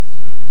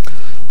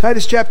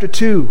Titus chapter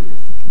 2.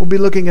 We'll be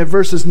looking at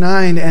verses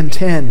 9 and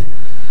 10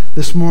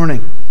 this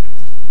morning.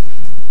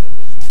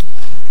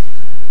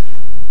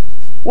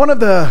 One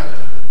of the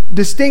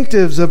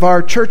distinctives of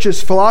our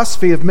church's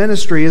philosophy of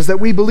ministry is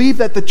that we believe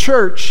that the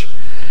church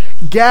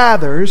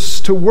gathers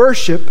to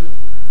worship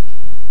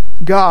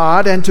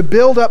God and to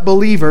build up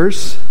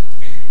believers,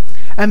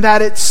 and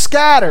that it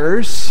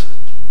scatters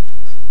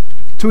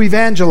to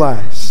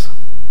evangelize.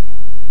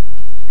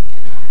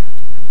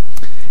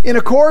 In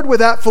accord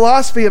with that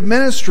philosophy of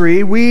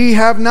ministry, we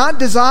have not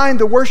designed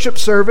the worship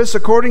service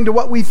according to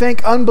what we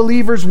think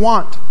unbelievers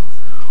want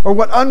or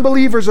what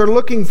unbelievers are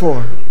looking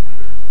for,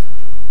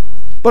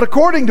 but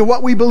according to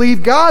what we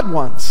believe God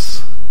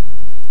wants,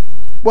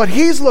 what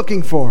He's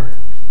looking for.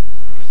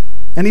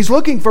 And He's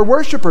looking for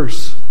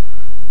worshipers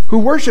who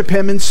worship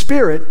Him in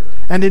spirit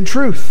and in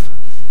truth.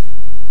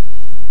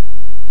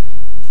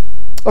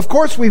 Of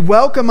course, we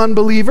welcome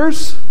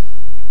unbelievers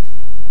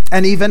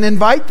and even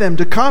invite them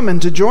to come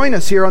and to join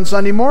us here on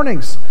Sunday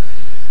mornings.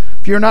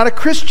 If you're not a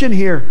Christian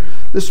here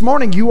this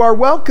morning, you are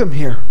welcome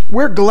here.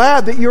 We're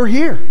glad that you're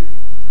here.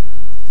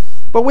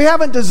 But we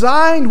haven't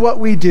designed what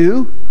we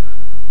do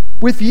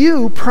with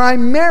you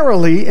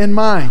primarily in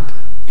mind.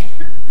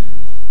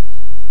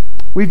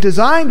 We've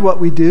designed what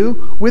we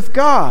do with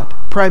God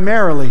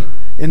primarily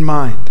in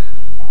mind.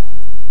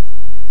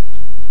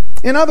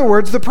 In other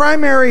words, the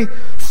primary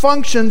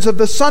functions of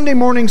the Sunday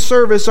morning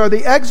service are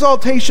the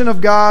exaltation of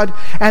God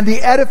and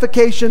the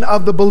edification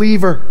of the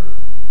believer.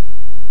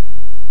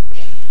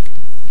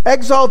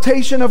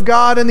 Exaltation of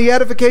God and the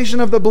edification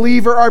of the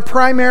believer are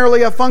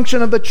primarily a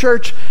function of the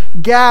church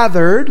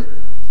gathered,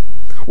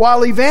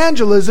 while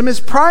evangelism is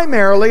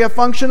primarily a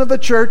function of the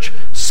church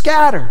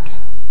scattered.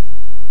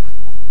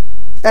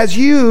 As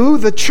you,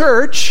 the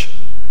church,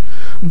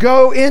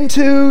 go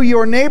into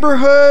your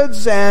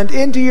neighborhoods and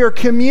into your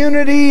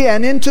community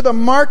and into the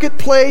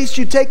marketplace,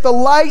 you take the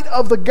light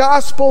of the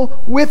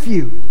gospel with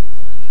you.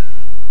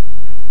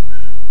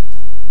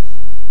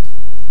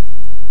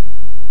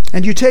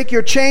 And you take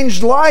your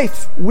changed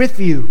life with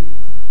you.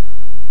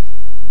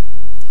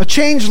 A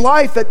changed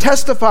life that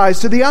testifies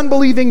to the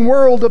unbelieving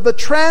world of the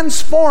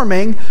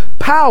transforming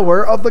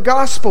power of the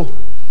gospel.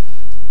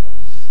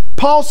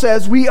 Paul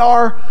says we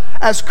are,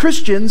 as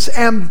Christians,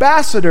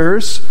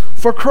 ambassadors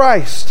for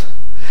Christ,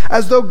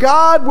 as though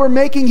God were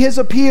making His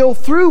appeal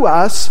through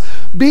us,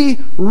 be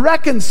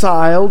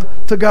reconciled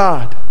to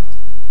God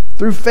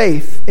through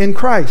faith in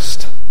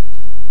Christ.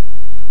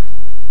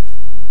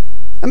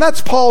 And that's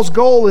Paul's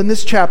goal in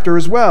this chapter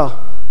as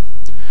well.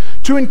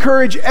 To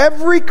encourage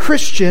every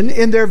Christian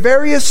in their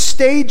various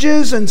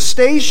stages and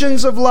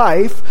stations of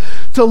life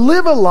to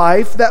live a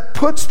life that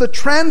puts the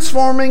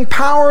transforming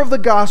power of the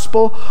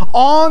gospel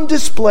on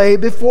display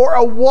before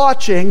a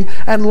watching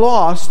and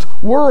lost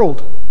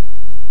world.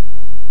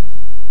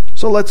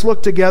 So let's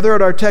look together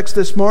at our text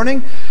this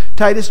morning,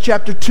 Titus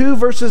chapter 2,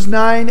 verses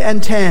 9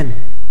 and 10.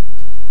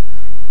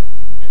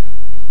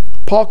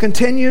 Paul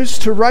continues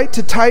to write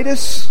to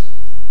Titus,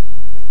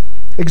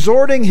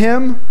 exhorting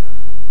him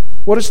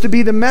what is to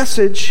be the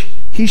message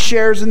he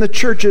shares in the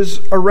churches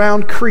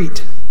around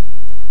Crete.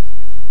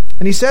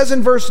 And he says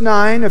in verse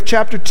 9 of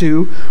chapter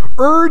 2,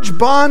 urge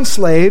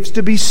bondslaves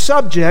to be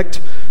subject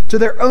to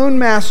their own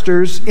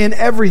masters in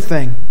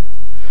everything,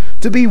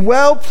 to be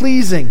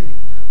well-pleasing,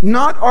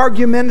 not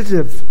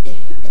argumentative,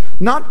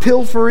 not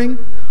pilfering,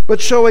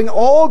 but showing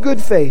all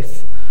good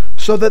faith,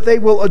 so that they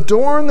will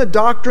adorn the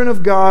doctrine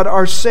of God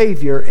our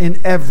Savior in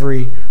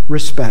every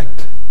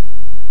respect.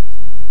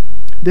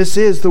 This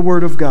is the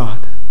Word of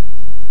God.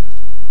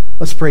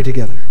 Let's pray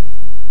together.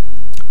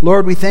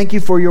 Lord, we thank You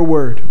for Your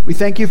Word. We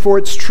thank You for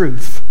its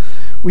truth.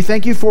 We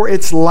thank You for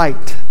its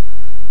light,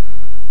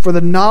 for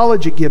the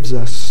knowledge it gives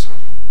us.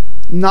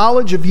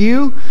 Knowledge of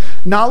You,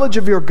 knowledge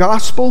of Your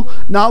gospel,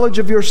 knowledge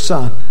of Your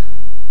Son.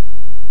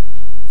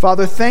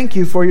 Father, thank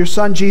You for Your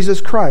Son,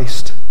 Jesus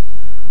Christ,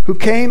 who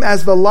came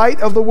as the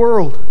light of the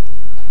world,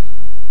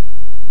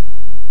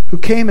 who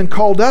came and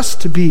called us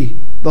to be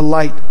the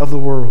light of the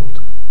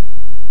world.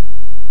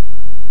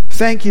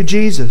 Thank You,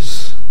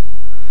 Jesus,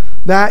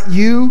 that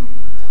You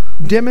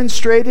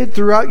demonstrated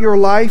throughout Your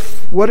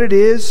life what it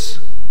is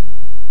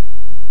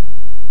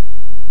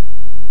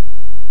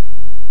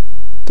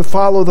to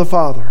follow the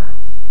Father,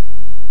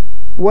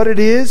 what it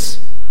is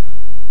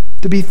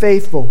to be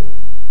faithful,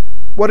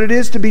 what it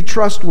is to be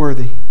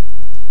trustworthy.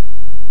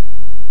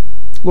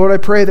 Lord, I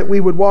pray that we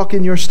would walk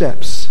in Your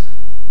steps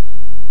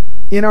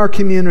in our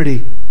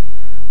community,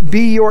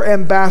 be Your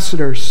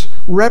ambassadors,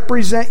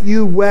 represent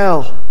You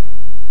well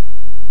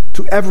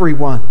to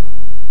everyone.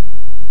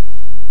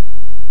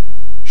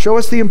 Show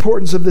us the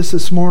importance of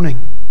this morning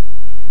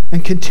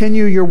and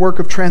continue Your work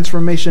of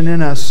transformation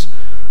in us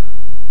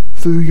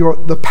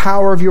through the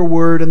power of Your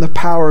Word and the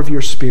power of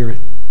Your Spirit.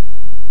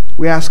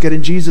 We ask it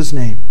in Jesus'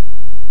 name.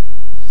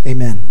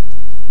 Amen.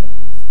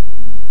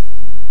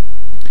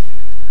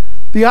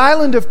 The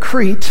island of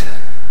Crete,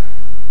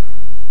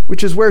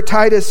 which is where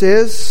Titus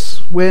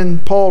is when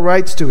Paul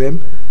writes to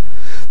him,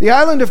 the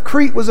island of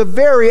Crete was a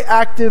very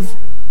active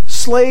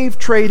slave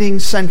trading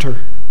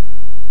center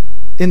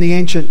in the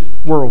ancient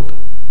world.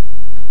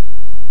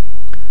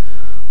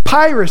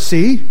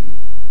 Piracy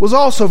was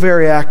also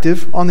very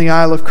active on the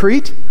Isle of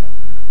Crete.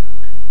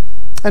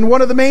 And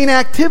one of the main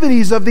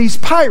activities of these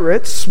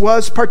pirates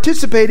was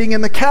participating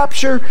in the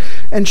capture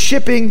and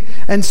shipping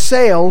and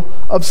sale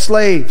of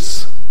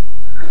slaves.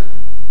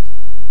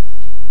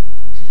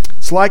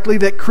 It's likely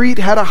that Crete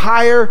had a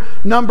higher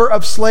number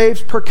of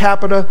slaves per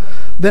capita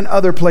than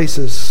other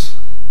places.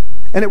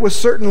 And it was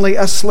certainly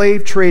a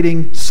slave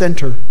trading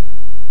center.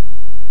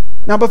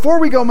 Now, before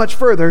we go much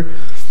further,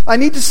 I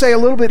need to say a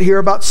little bit here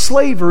about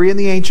slavery in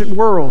the ancient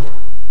world.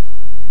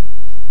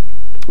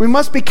 We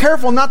must be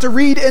careful not to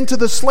read into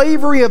the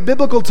slavery of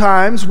biblical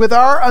times with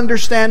our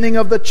understanding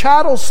of the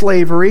chattel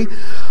slavery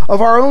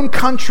of our own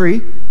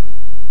country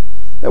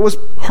that was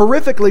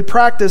horrifically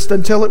practiced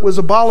until it was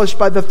abolished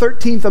by the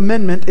 13th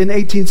Amendment in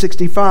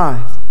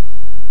 1865.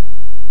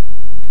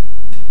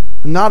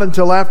 Not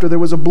until after there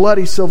was a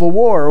bloody civil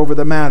war over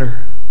the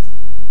matter.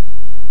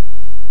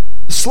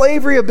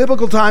 Slavery of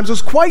biblical times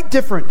was quite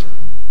different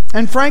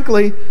and,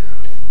 frankly,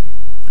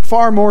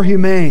 far more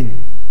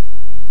humane.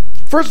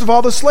 First of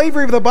all, the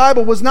slavery of the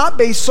Bible was not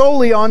based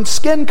solely on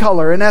skin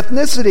color and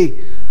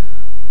ethnicity,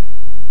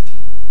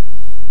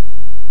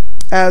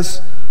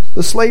 as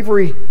the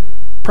slavery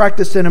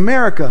practiced in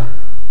America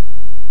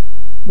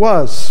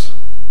was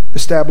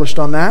established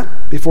on that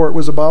before it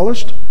was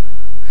abolished.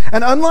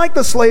 And unlike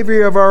the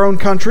slavery of our own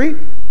country,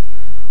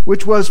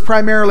 which was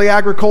primarily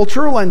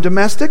agricultural and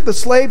domestic, the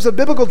slaves of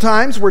biblical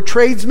times were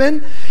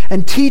tradesmen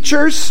and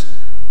teachers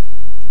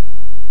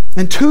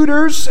and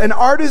tutors and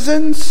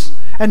artisans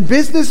and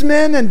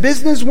businessmen and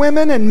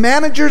businesswomen and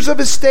managers of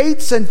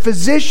estates and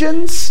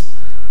physicians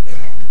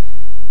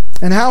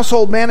and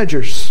household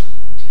managers.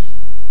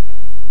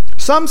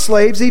 Some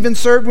slaves even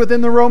served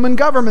within the Roman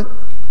government.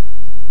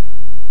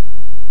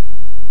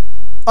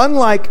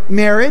 Unlike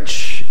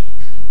marriage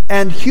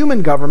and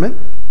human government,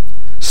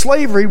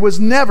 slavery was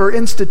never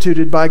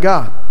instituted by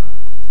God.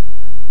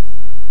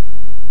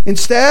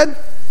 Instead,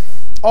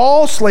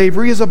 all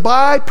slavery is a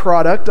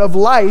byproduct of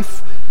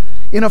life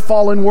in a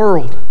fallen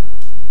world.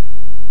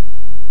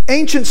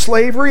 Ancient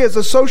slavery as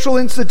a social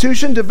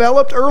institution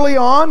developed early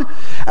on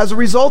as a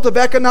result of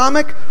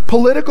economic,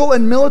 political,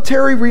 and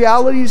military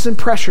realities and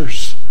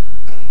pressures.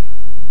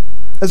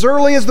 As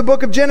early as the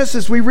book of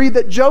Genesis, we read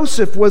that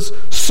Joseph was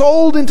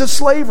sold into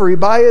slavery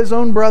by his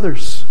own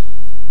brothers.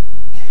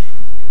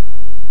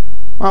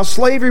 While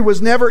slavery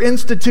was never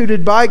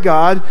instituted by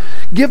God,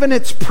 given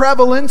its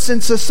prevalence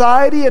in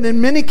society and in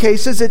many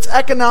cases its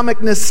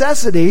economic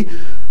necessity,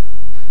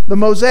 the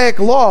Mosaic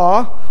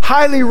Law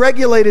highly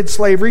regulated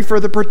slavery for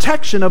the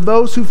protection of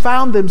those who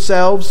found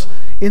themselves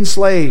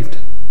enslaved.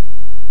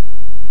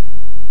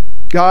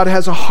 God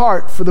has a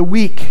heart for the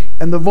weak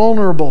and the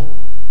vulnerable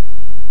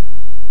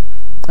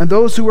and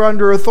those who are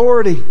under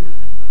authority,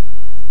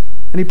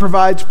 and He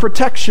provides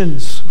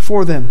protections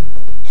for them.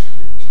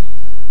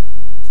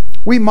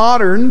 We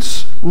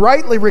moderns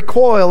rightly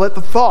recoil at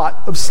the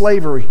thought of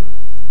slavery.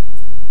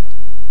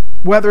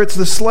 Whether it's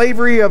the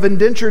slavery of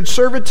indentured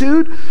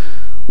servitude,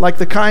 like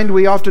the kind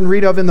we often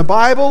read of in the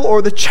Bible,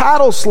 or the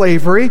chattel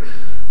slavery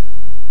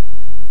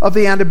of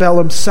the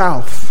antebellum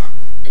South.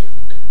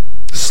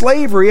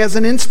 Slavery as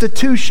an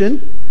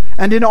institution,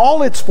 and in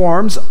all its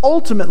forms,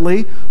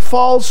 ultimately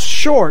falls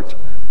short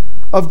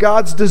of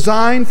God's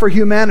design for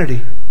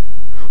humanity.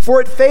 For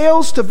it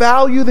fails to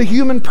value the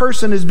human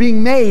person as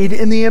being made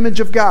in the image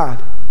of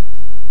God.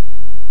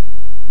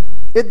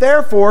 It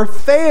therefore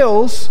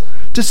fails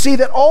to see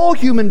that all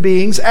human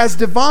beings, as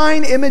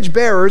divine image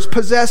bearers,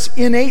 possess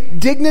innate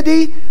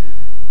dignity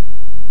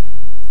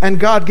and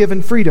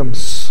God-given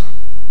freedoms.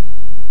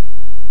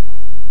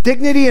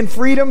 Dignity and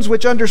freedoms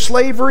which under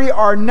slavery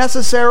are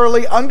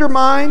necessarily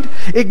undermined,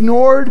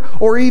 ignored,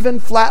 or even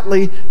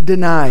flatly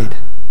denied.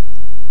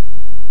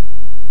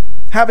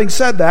 Having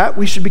said that,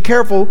 we should be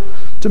careful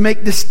to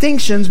make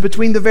distinctions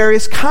between the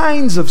various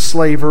kinds of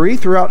slavery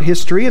throughout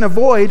history and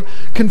avoid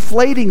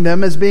conflating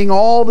them as being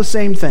all the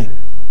same thing.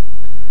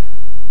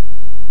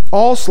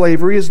 All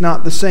slavery is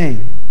not the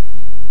same.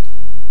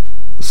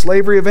 The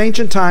slavery of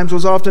ancient times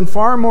was often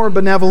far more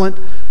benevolent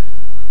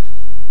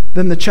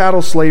than the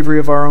chattel slavery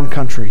of our own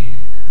country.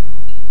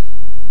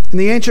 In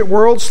the ancient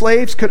world,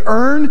 slaves could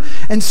earn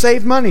and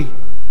save money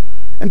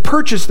and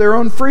purchase their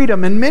own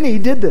freedom, and many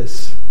did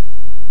this.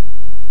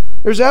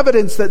 There's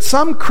evidence that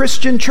some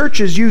Christian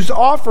churches used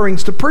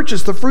offerings to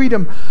purchase the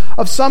freedom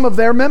of some of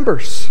their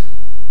members.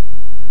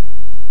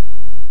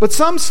 But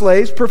some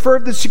slaves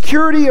preferred the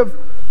security of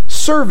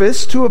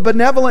service to a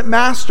benevolent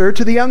master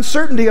to the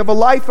uncertainty of a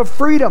life of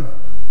freedom,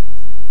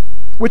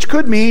 which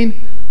could mean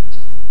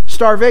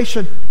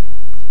starvation.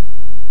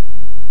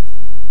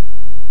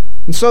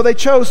 And so they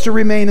chose to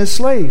remain as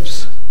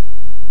slaves.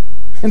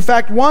 In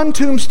fact, one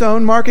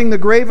tombstone marking the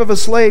grave of a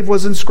slave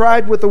was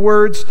inscribed with the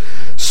words,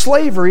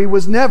 "Slavery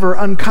was never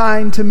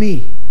unkind to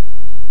me."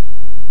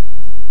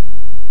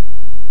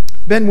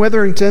 Ben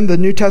Witherington, the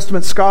New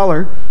Testament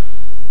scholar,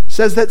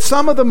 says that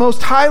some of the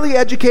most highly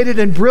educated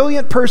and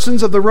brilliant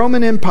persons of the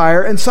Roman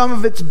Empire and some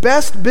of its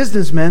best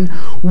businessmen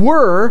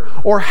were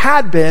or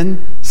had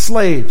been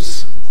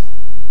slaves.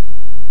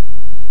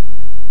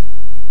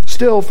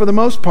 Still, for the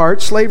most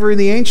part, slavery in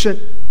the ancient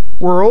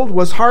world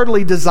was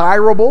hardly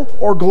desirable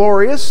or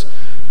glorious.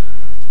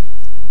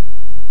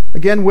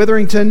 Again,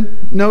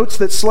 Witherington notes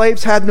that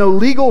slaves had no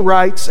legal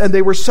rights and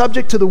they were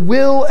subject to the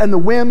will and the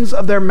whims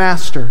of their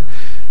master.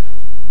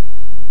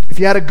 If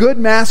you had a good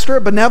master,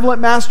 a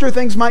benevolent master,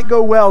 things might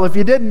go well. If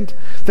you didn't,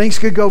 things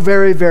could go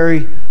very,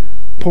 very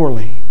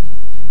poorly.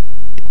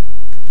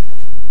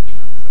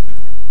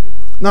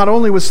 Not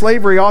only was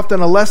slavery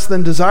often a less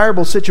than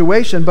desirable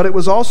situation, but it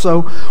was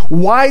also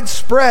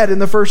widespread in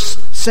the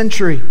first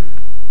century.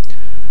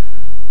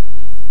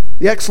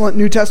 The excellent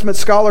New Testament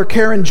scholar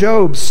Karen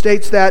Jobes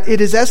states that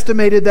it is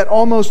estimated that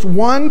almost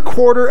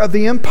 1/4 of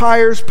the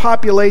empire's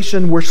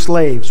population were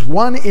slaves.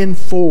 1 in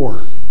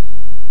 4.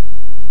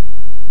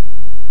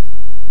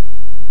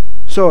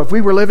 So if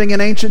we were living in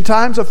ancient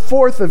times,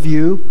 1/4 of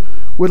you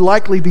would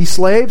likely be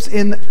slaves.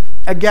 In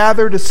a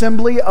gathered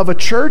assembly of a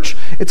church,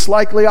 it's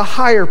likely a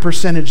higher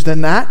percentage than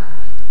that.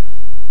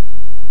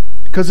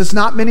 Because it's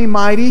not many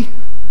mighty,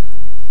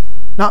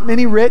 not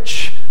many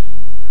rich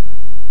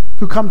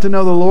who come to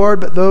know the Lord,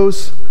 but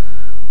those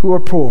who are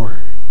poor.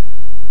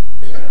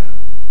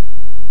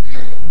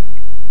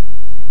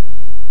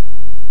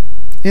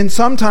 In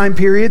some time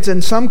periods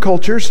and some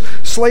cultures,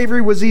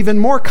 slavery was even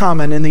more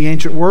common in the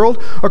ancient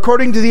world.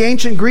 According to the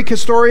ancient Greek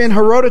historian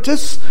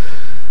Herodotus,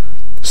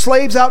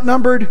 slaves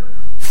outnumbered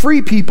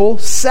free people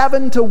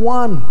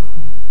 7-1.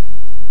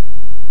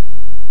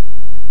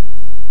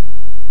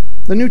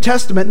 The New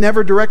Testament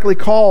never directly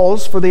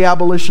calls for the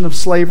abolition of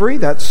slavery,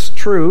 that's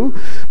true,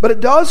 but it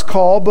does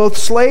call both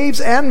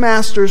slaves and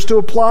masters to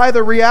apply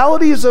the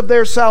realities of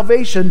their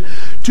salvation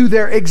to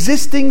their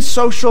existing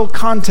social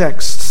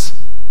contexts,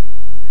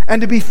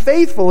 and to be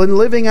faithful in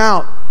living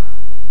out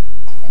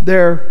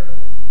their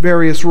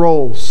various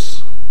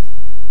roles.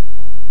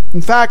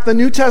 In fact, the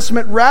New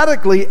Testament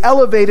radically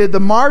elevated the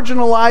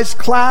marginalized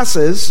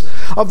classes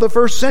of the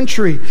first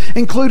century,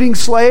 including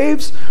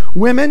slaves,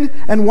 women,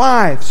 and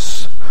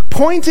wives,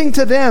 pointing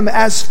to them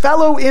as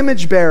fellow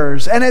image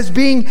bearers and as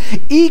being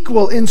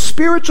equal in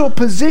spiritual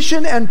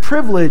position and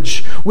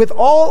privilege with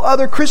all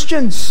other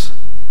Christians.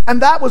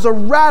 And that was a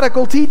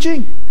radical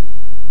teaching.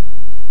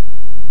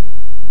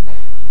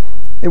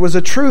 It was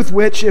a truth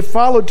which, if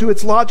followed to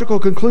its logical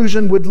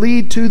conclusion, would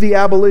lead to the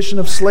abolition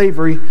of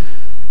slavery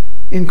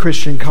in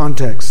Christian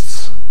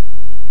contexts.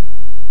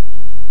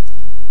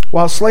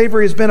 While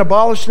slavery has been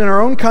abolished in our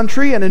own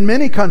country and in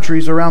many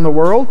countries around the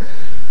world,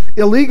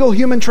 illegal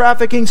human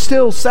trafficking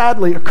still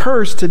sadly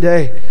occurs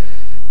today,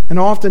 and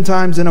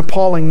oftentimes in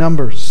appalling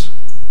numbers.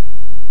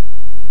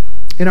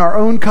 In our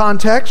own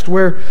context,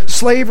 where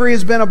slavery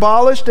has been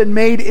abolished and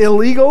made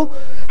illegal,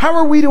 how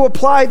are we to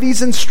apply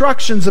these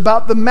instructions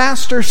about the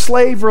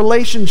master-slave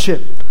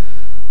relationship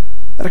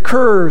that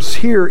occurs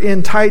here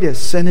in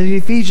Titus and in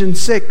Ephesians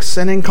 6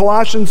 and in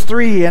Colossians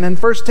 3 and in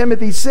 1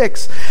 Timothy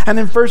 6 and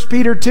in 1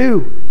 Peter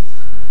 2?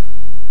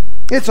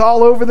 It's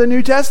all over the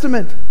New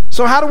Testament.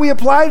 So how do we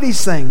apply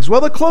these things?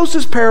 Well, the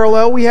closest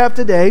parallel we have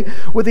today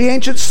with the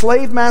ancient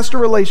slave-master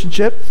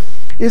relationship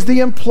is the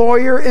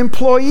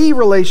employer-employee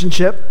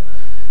relationship.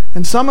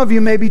 And some of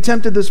you may be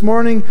tempted this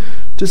morning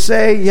to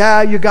say,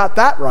 yeah, you got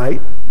that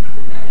right.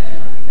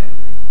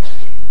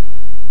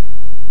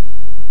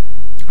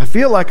 I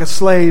feel like a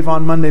slave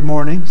on Monday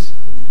mornings.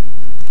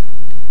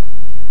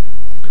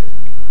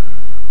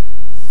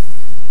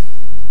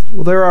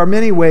 Well, there are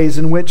many ways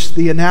in which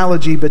the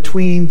analogy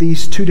between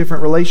these two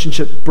different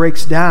relationships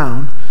breaks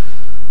down.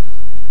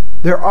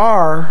 There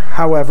are,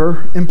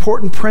 however,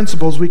 important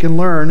principles we can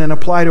learn and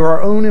apply to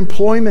our own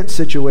employment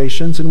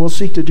situations, and we'll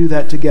seek to do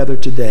that together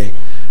today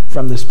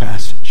from this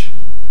passage.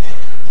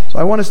 So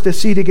I want us to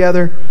see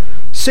together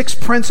 6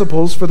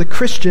 principles for the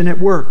Christian at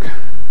work.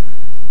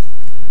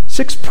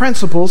 6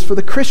 principles for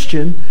the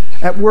Christian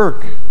at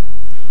work,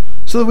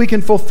 so that we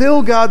can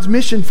fulfill God's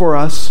mission for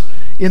us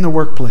in the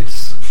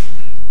workplace.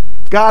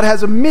 God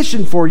has a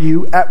mission for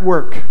you at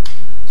work.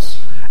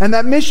 And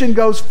that mission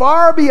goes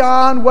far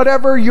beyond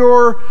whatever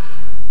your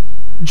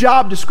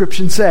job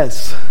description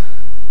says.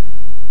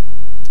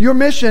 Your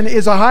mission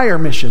is a higher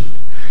mission.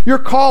 Your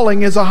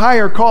calling is a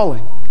higher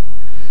calling.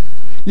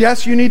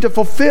 Yes, you need to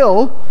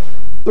fulfill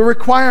the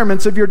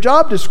requirements of your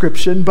job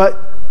description,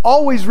 but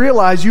always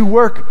realize you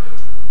work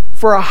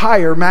for a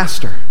higher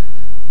master.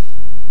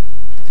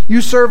 You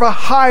serve a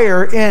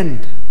higher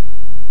end.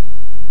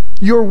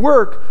 Your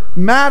work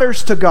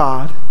matters to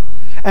God,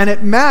 and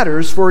it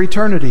matters for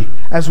eternity,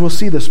 as we'll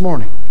see this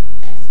morning.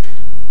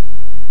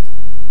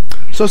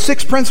 So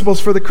 6 principles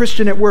for the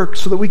Christian at work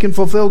so that we can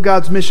fulfill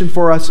God's mission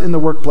for us in the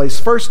workplace.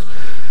 First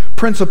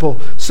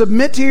principle,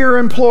 submit to your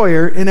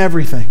employer in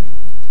everything.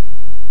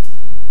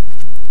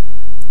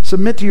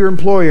 Submit to your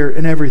employer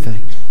in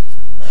everything.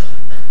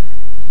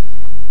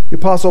 The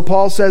Apostle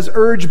Paul says,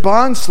 urge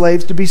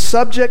bondslaves to be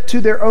subject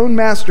to their own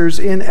masters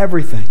in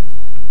everything.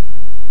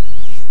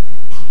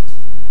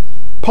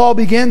 Paul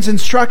begins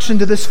instruction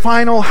to this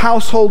final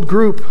household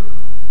group.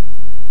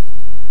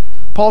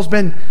 Paul's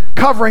been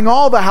covering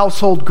all the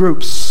household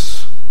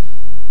groups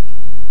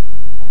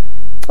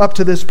up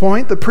to this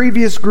point. The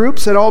previous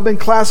groups had all been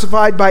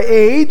classified by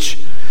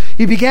age.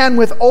 He began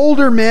with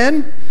older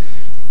men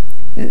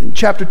in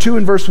chapter 2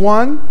 and verse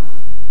 1,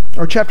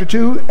 or chapter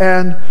 2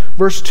 and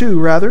verse 2,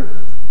 rather.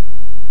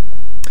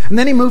 And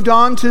then he moved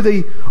on to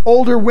the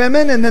older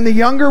women, and then the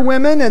younger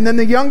women, and then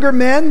the younger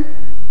men.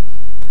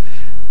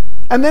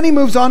 And then he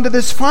moves on to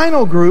this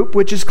final group,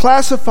 which is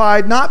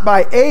classified not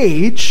by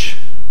age,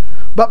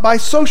 but by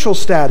social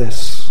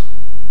status.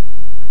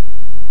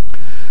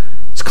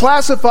 It's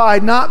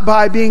classified not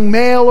by being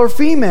male or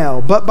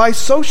female, but by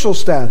social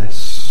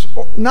status.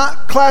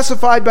 Not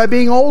classified by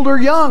being old or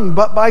young,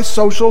 but by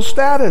social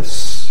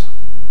status.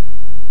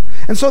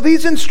 And so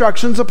these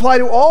instructions apply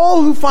to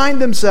all who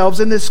find themselves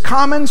in this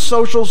common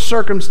social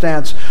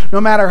circumstance. No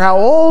matter how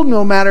old,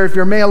 no matter if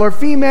you're male or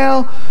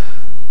female,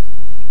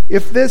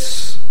 if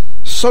this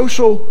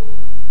social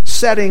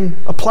setting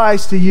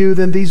applies to you,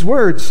 then these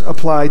words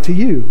apply to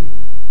you.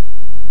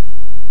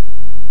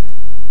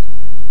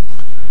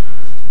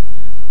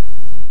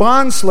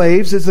 Bond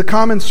slaves is the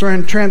common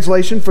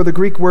translation for the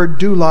Greek word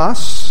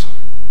doulos.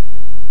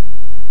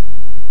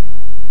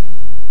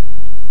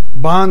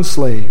 Bond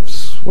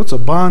slaves. What's a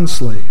bond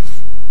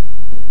slave?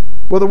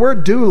 Well, the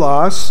word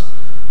doulos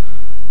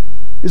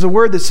is a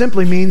word that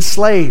simply means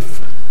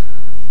slave.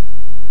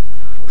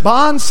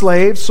 Bond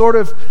slave sort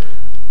of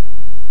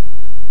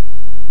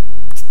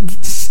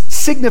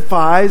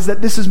signifies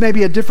that this is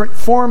maybe a different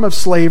form of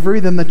slavery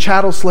than the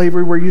chattel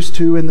slavery we're used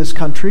to in this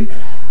country.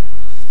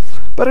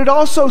 But it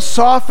also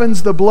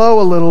softens the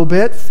blow a little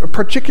bit,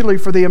 particularly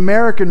for the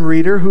American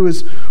reader who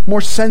is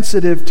more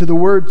sensitive to the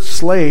word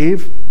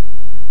slave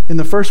in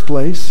the first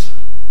place.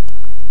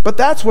 But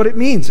that's what it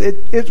means.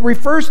 It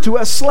refers to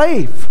a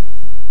slave.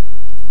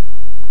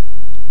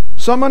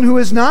 Someone who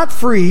is not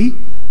free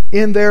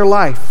in their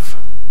life.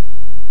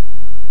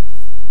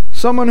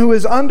 Someone who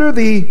is under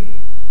the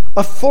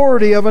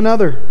authority of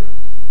another.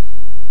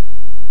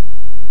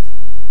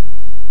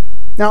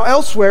 Now,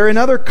 elsewhere, in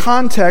other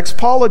contexts,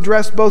 Paul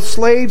addressed both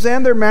slaves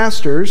and their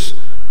masters.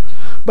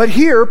 But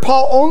here,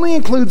 Paul only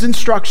includes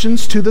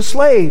instructions to the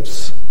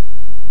slaves.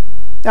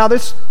 Now,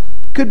 this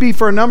could be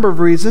for a number of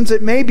reasons.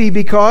 It may be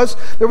because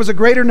there was a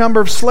greater number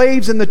of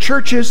slaves in the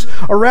churches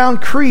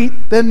around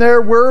Crete than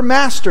there were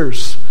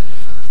masters.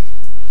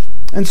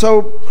 And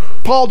so,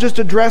 Paul just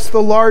addressed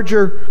the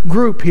larger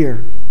group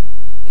here.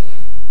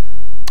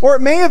 Or it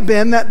may have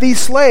been that these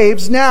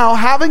slaves, now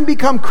having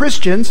become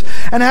Christians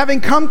and having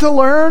come to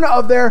learn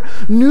of their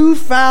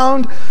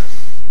newfound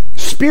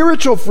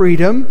spiritual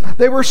freedom,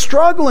 they were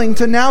struggling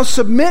to now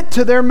submit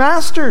to their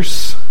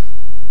masters,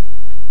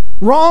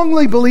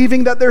 wrongly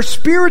believing that their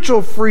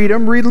spiritual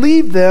freedom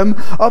relieved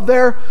them of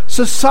their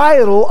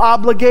societal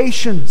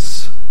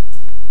obligations.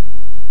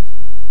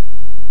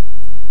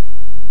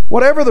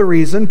 Whatever the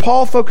reason,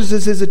 Paul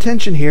focuses his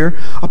attention here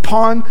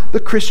upon the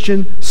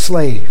Christian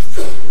slave.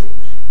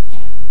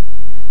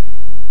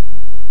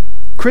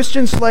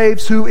 Christian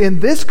slaves who, in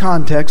this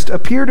context,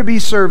 appear to be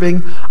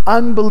serving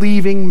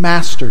unbelieving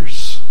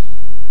masters.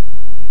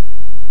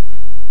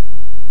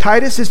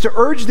 Titus is to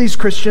urge these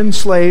Christian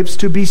slaves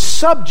to be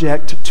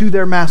subject to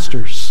their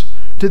masters,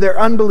 to their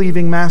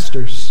unbelieving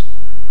masters.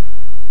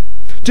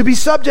 To be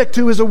subject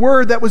to is a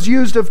word that was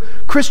used of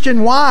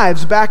Christian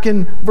wives back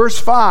in verse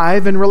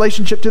 5 in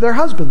relationship to their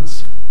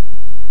husbands.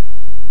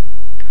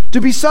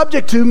 To be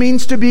subject to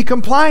means to be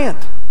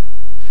compliant.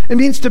 It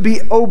means to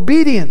be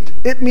obedient.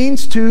 It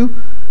means to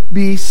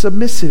be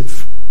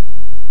submissive.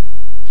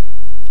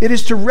 It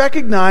is to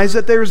recognize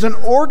that there is an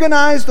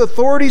organized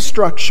authority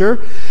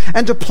structure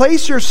and to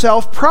place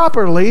yourself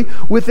properly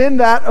within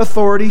that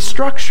authority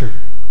structure.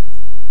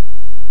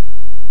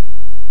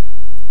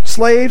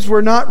 Slaves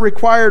were not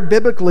required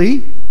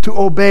biblically to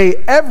obey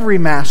every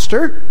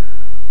master,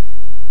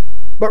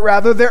 but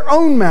rather their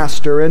own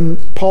master.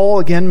 And Paul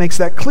again makes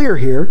that clear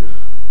here.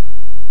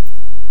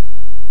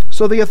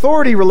 So the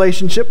authority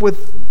relationship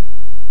with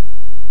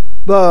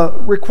the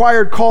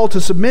required call to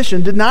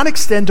submission did not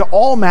extend to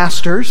all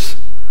masters,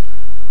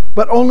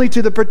 but only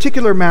to the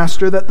particular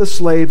master that the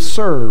slaves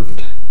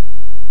served.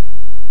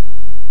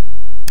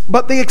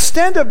 But the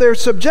extent of their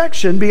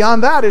subjection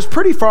beyond that is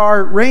pretty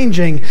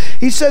far-ranging.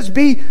 He says,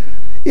 be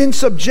in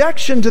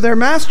subjection to their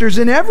masters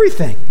in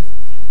everything.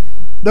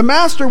 The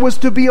master was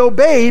to be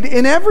obeyed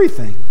in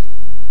everything.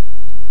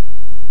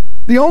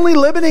 The only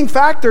limiting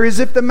factor is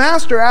if the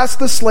master asks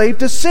the slave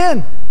to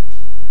sin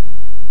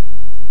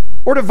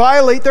or to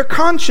violate their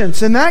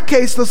conscience. In that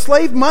case, the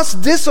slave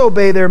must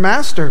disobey their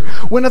master.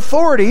 When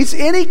authorities,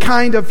 any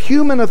kind of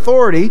human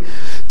authority,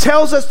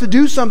 tells us to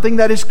do something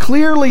that is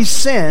clearly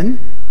sin,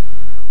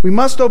 we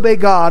must obey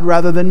God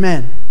rather than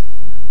men.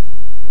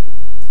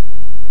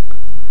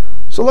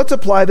 So let's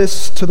apply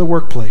this to the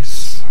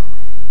workplace.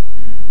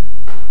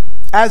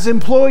 As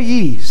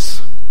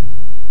employees,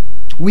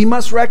 we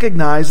must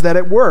recognize that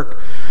at work,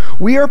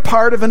 we are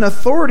part of an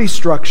authority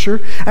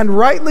structure and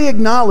rightly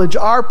acknowledge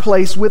our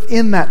place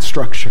within that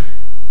structure.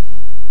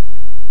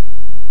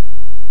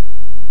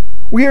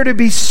 We are to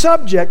be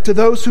subject to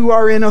those who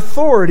are in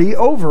authority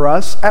over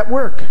us at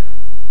work.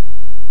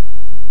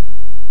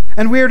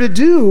 And we are to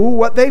do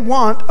what they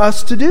want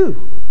us to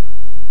do.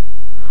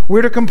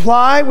 We're to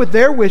comply with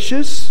their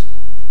wishes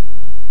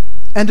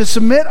and to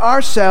submit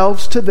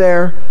ourselves to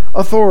their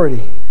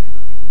authority.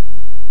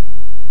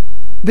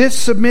 This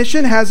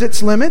submission has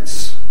its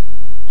limits.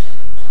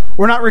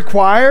 We're not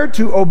required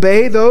to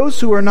obey those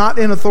who are not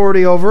in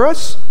authority over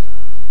us.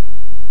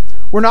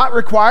 We're not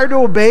required to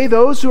obey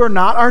those who are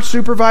not our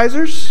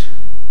supervisors.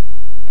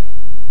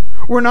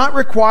 We're not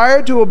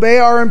required to obey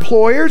our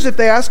employers if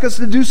they ask us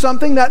to do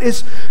something that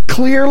is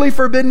clearly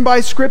forbidden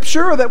by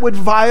Scripture or that would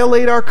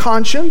violate our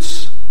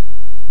conscience.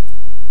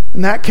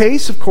 In that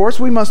case, of course,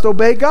 we must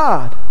obey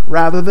God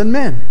rather than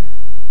men.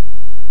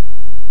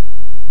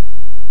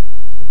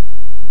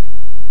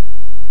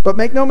 But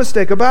make no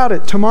mistake about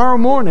it, tomorrow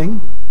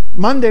morning,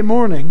 Monday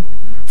morning,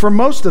 for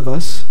most of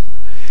us,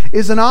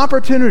 is an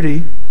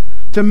opportunity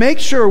to make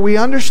sure we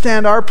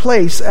understand our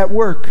place at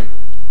work.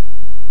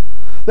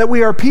 That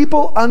we are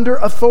people under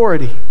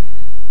authority.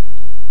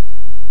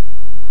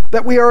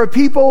 That we are a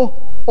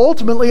people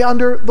ultimately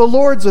under the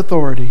Lord's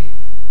authority.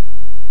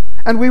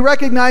 And we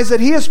recognize that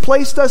He has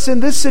placed us in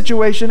this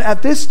situation,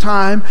 at this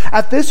time,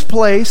 at this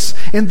place,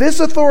 in this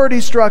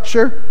authority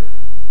structure,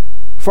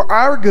 for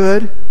our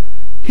good,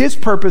 His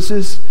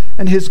purposes,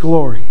 and His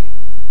glory.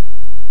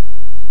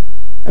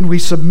 And we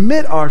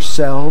submit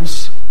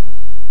ourselves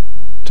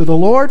to the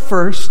Lord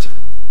first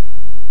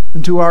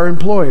and to our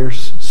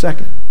employers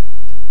second.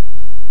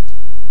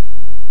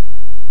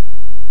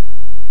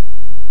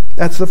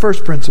 That's the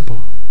first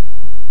principle.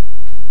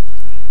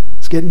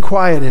 It's getting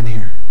quiet in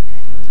here.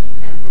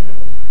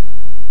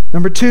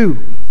 Number 2.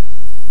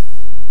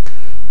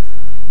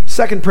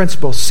 Second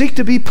principle, seek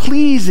to be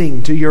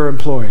pleasing to your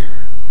employer.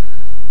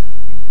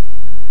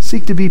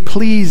 Seek to be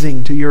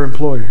pleasing to your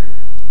employer.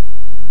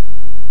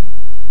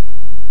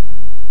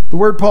 The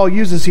word Paul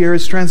uses here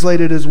is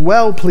translated as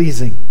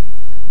well-pleasing.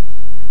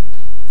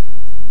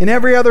 In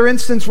every other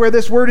instance where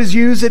this word is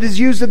used, it is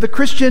used of the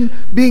Christian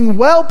being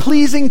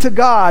well-pleasing to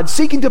God,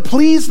 seeking to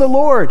please the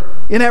Lord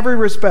in every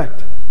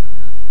respect.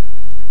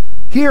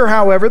 Here,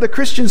 however, the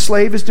Christian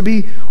slave is to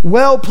be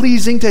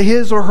well-pleasing to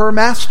his or her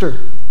master.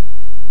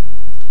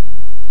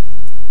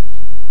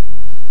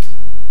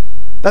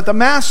 That the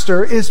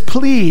master is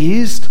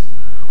pleased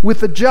with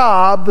the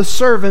job the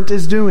servant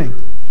is doing.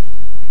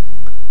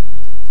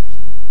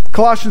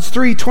 Colossians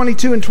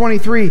 3:22 and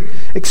 23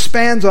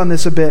 expands on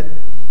this a bit.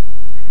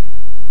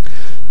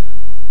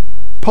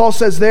 Paul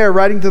says there,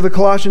 writing to the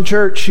Colossian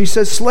church, he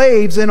says,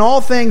 "Slaves, in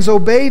all things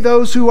obey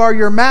those who are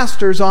your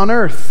masters on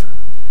earth."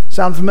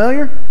 Sound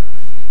familiar?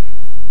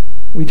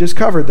 We just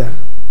covered that.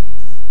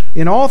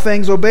 In all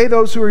things obey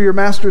those who are your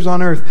masters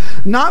on earth,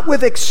 not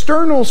with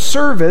external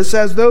service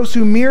as those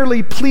who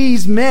merely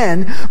please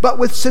men, but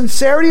with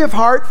sincerity of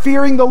heart,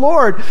 fearing the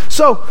Lord.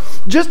 So,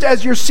 just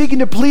as you're seeking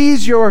to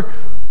please your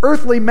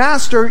earthly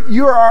master,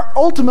 you are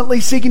ultimately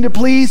seeking to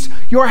please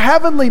your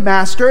heavenly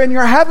master, and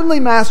your heavenly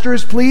master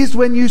is pleased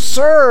when you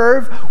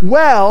serve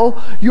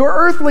well your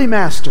earthly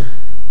master.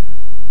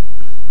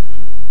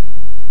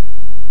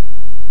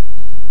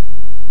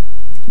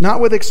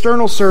 Not with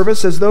external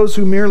service as those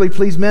who merely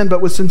please men,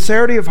 but with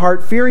sincerity of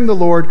heart, fearing the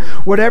Lord.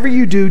 Whatever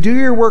you do, do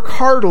your work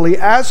heartily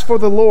as for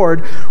the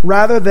Lord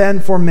rather than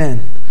for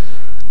men.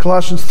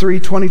 Colossians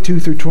 3:22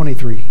 through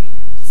 23.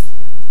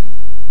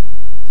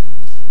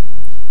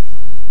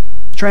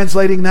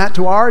 Translating that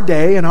to our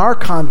day and our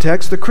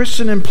context, the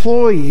Christian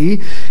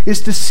employee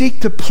is to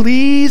seek to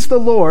please the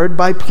Lord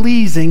by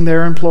pleasing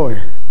their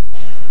employer.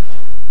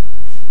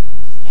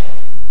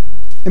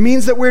 It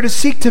means that we're to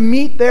seek to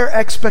meet their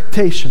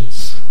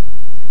expectations,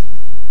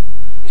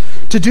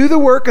 to do the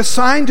work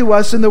assigned to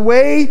us in the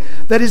way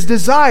that is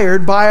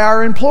desired by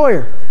our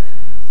employer.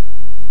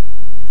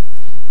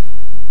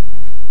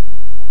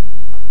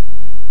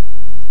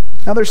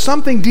 Now, there's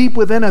something deep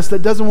within us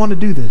that doesn't want to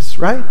do this,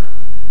 right?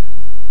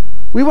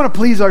 We want to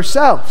please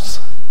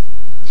ourselves.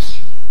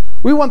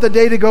 We want the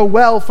day to go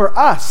well for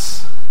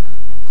us.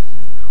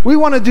 We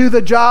want to do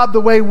the job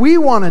the way we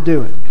want to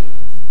do it,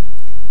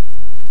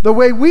 the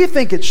way we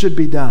think it should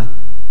be done.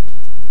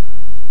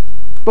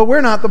 But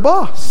we're not the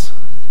boss.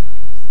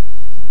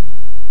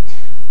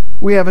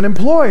 We have an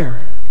employer.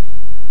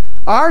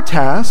 Our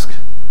task,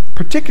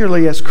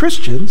 particularly as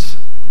Christians,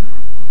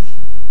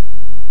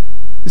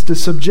 is to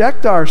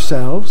subject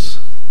ourselves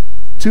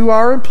to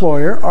our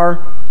employer,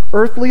 our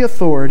earthly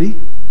authority,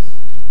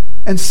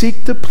 and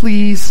seek to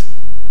please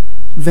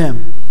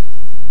them.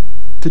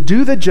 To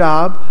do the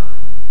job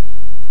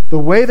the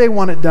way they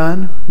want it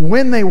done,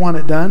 when they want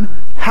it done,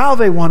 how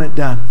they want it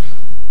done.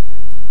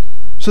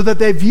 So that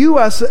they view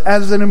us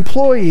as an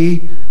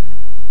employee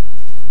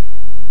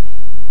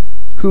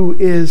who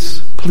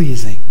is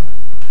pleasing.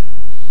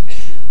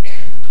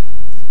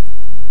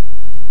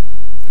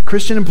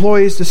 Christian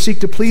employees to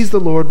seek to please the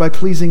Lord by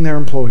pleasing their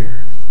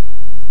employer.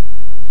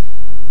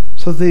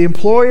 So the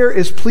employer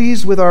is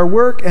pleased with our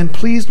work and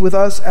pleased with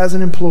us as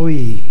an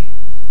employee.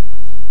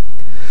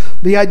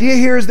 The idea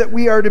here is that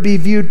we are to be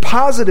viewed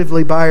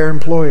positively by our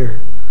employer.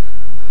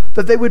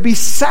 That they would be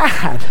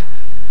sad.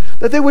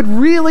 That they would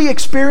really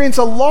experience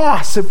a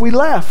loss if we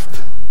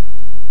left.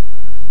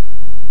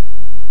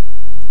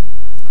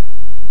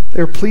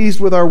 They're pleased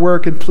with our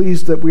work and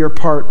pleased that we are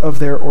part of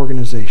their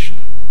organization.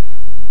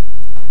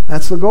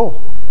 That's the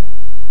goal.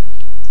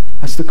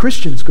 That's the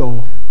Christian's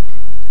goal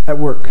at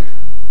work.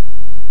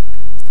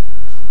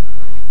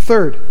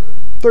 Third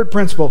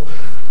principle.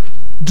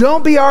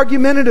 Don't be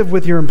argumentative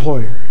with your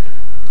employer.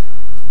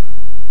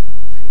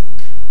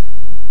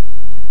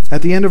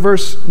 At the end of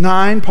verse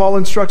 9, Paul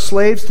instructs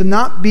slaves to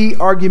not be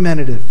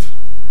argumentative.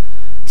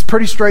 It's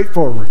pretty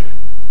straightforward.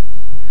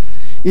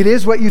 It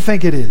is what you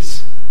think it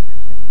is.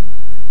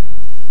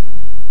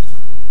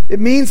 It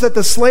means that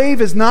the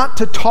slave is not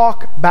to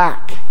talk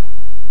back.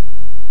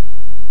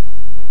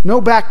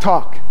 No back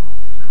talk.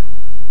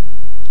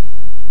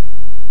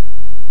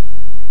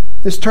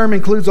 This term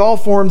includes all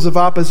forms of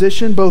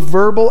opposition, both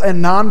verbal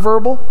and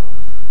nonverbal.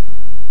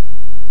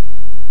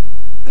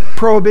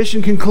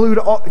 Prohibition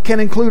can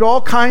include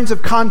all kinds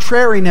of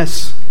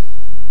contrariness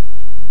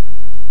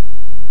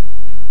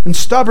and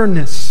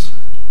stubbornness,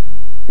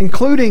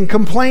 including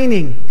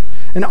complaining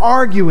and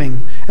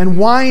arguing and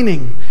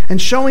whining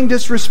and showing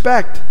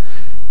disrespect,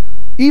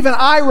 even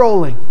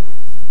eye-rolling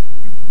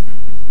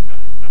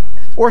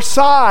or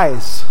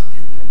sighs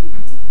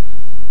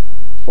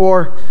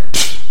or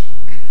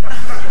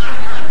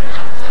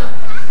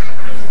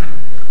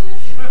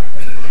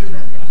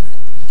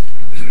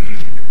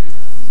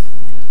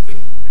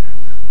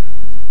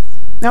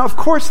Now, of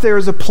course, there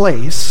is a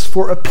place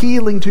for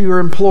appealing to your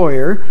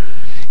employer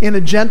in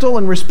a gentle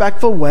and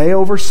respectful way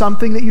over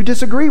something that you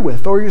disagree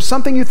with, or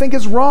something you think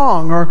is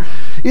wrong, or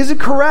isn't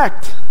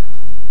correct,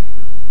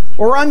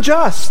 or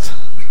unjust.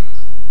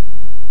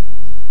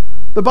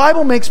 The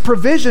Bible makes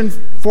provision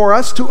for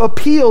us to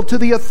appeal to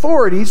the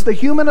authorities, the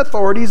human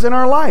authorities in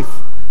our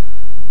life.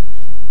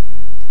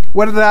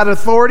 Whether that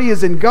authority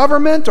is in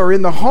government, or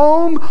in the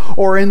home,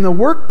 or in the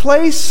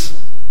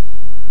workplace,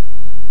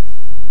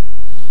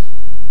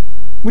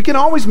 we can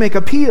always make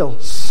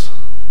appeals,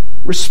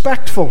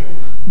 respectful,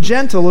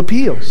 gentle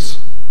appeals.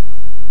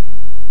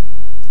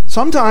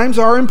 Sometimes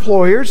our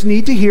employers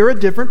need to hear a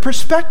different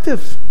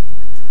perspective.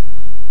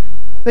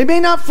 They may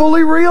not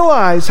fully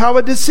realize how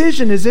a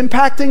decision is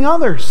impacting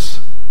others,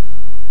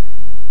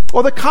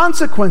 or the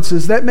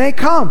consequences that may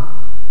come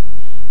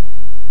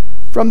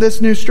from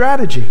this new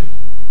strategy.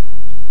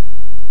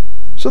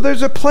 So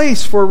there's a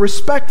place for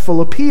respectful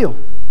appeal.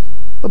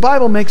 The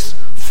Bible makes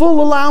full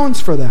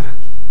allowance for that.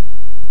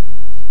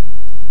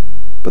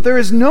 But there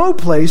is no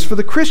place for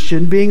the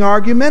Christian being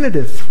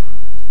argumentative,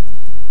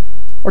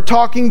 or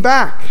talking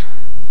back,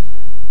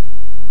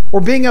 or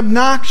being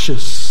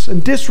obnoxious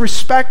and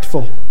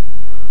disrespectful,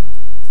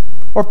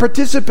 or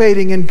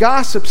participating in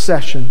gossip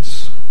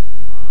sessions,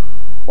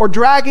 or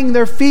dragging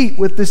their feet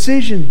with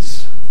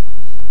decisions.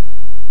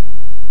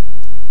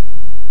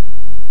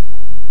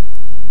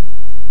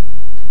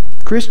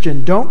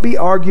 Christian, don't be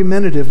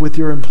argumentative with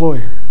your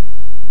employer.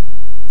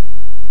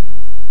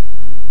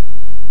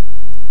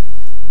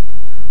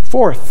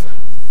 Fourth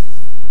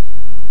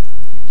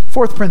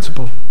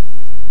principle.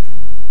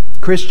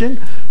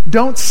 Christian,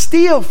 don't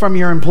steal from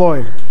your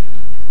employer.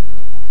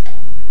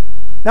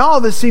 Now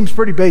all this seems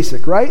pretty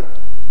basic, right?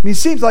 I mean, it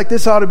seems like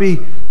this ought to be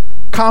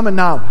common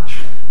knowledge.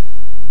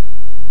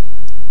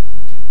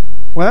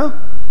 Well,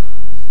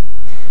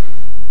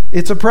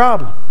 it's a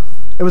problem.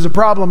 It was a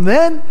problem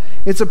then,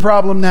 it's a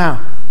problem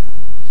now.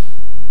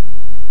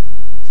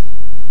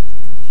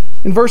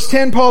 In verse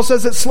 10, Paul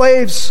says that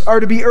slaves are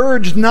to be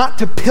urged not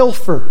to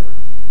pilfer.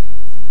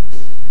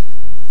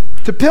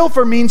 To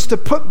pilfer means to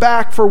put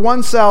back for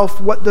oneself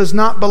what does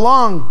not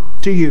belong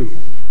to you.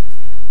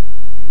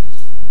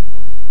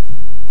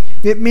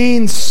 It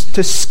means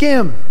to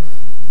skim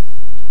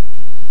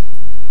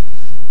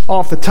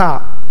off the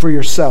top for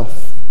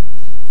yourself.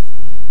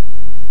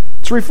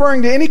 It's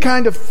referring to any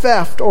kind of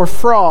theft or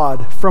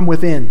fraud from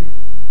within.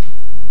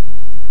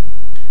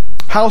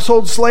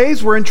 Household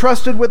slaves were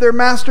entrusted with their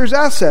master's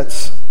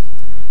assets.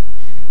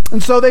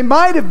 And so they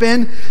might have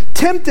been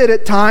tempted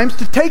at times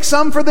to take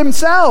some for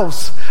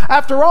themselves.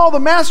 After all, the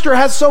master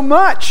has so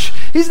much.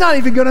 He's not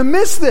even going to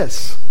miss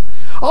this.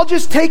 I'll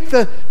just take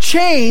the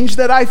change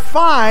that I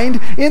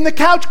find in the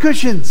couch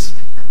cushions.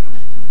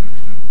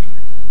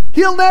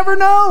 He'll never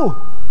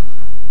know.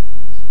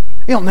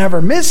 He'll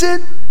never miss it.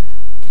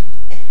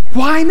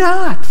 Why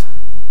not?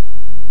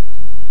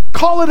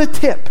 Call it a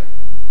tip.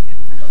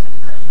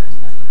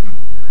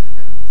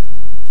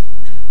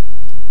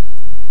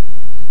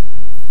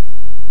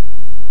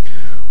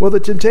 Well, the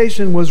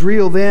temptation was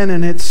real then,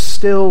 and it's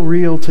still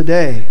real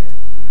today.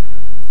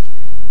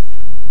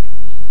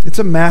 It's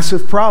a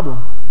massive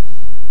problem.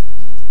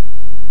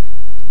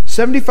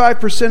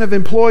 75% of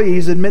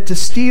employees admit to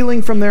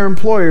stealing from their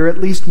employer at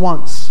least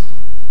once.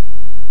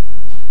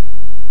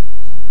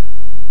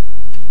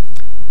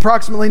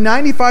 Approximately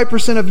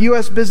 95% of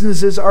U.S.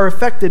 businesses are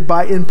affected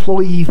by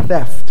employee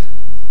theft.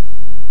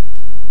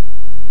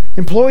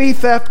 Employee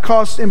theft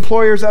costs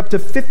employers up to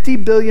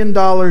 $50 billion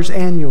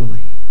annually.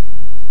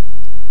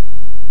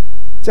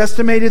 It's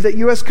estimated that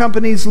U.S.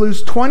 companies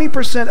lose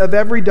 20% of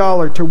every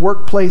dollar to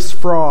workplace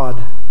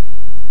fraud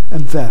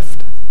and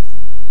theft.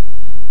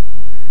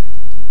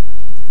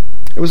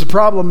 It was a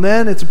problem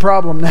then, it's a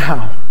problem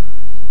now.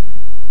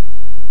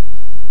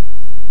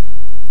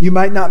 You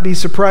might not be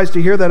surprised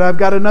to hear that I've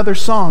got another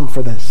song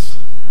for this.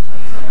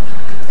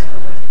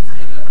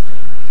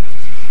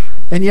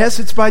 And yes,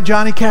 it's by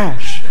Johnny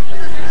Cash.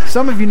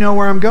 Some of you know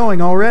where I'm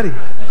going already.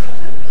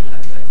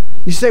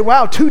 You say,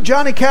 wow, 2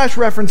 Johnny Cash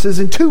references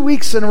in 2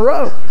 weeks in a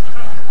row.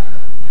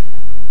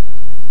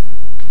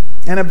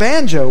 And a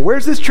banjo.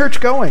 Where's this church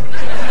going?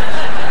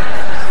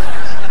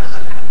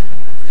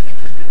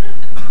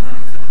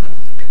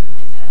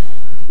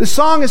 The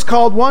song is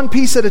called One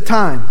Piece at a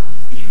Time.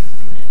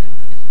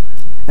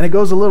 And it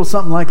goes a little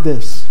something like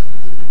this.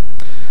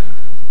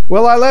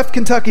 Well, I left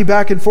Kentucky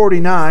back in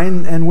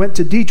 '49 and went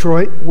to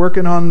Detroit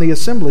working on the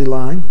assembly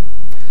line.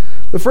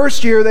 The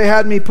first year they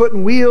had me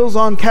putting wheels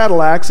on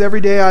Cadillacs. Every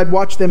day I'd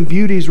watch them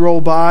beauties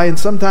roll by, and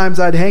sometimes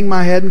I'd hang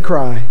my head and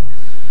cry,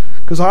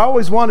 because I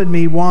always wanted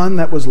me one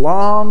that was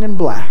long and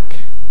black.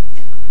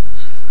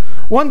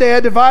 One day I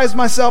devised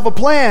myself a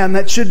plan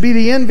that should be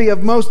the envy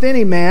of most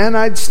any man.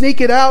 I'd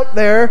sneak it out of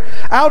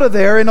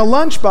there in a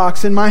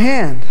lunchbox in my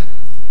hand.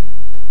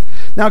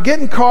 Now,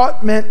 getting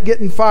caught meant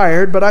getting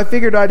fired, but I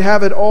figured I'd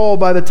have it all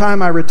by the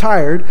time I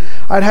retired.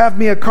 I'd have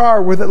me a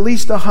car worth at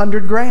least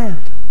 $100,000.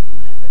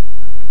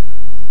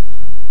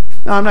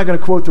 Now, I'm not going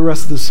to quote the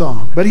rest of the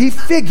song, but he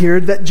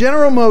figured that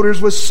General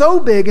Motors was so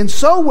big and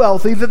so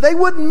wealthy that they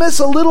wouldn't miss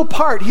a little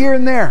part here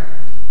and there.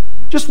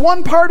 Just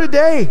one part a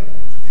day.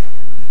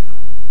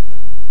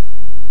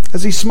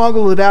 As he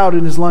smuggled it out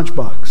in his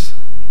lunchbox.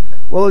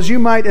 Well, as you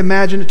might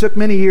imagine, it took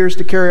many years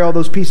to carry all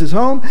those pieces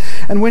home.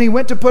 And when he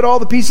went to put all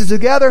the pieces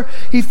together,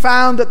 he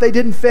found that they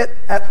didn't fit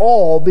at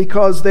all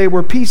because they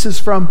were pieces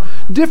from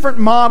different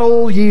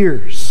model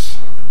years.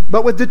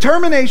 But with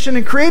determination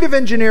and creative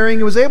engineering,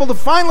 he was able to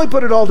finally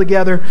put it all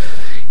together,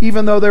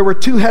 even though there were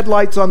 2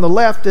 headlights on the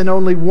left and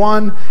only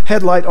 1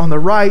 headlight on the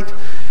right,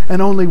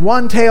 and only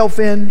 1 tail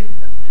fin.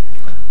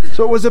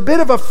 So it was a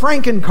bit of a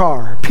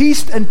Franken-car,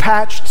 pieced and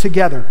patched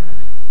together.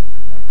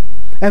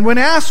 And when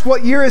asked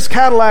what year his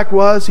Cadillac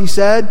was, he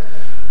said,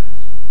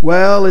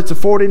 well, it's a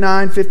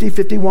 49, 50,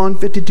 51,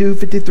 52,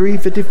 53,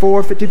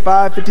 54,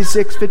 55,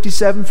 56,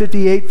 57,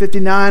 58,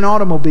 59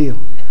 automobile.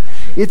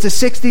 It's a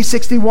 60,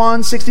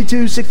 61,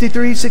 62,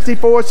 63,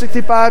 64,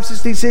 65,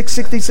 66,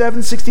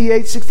 67,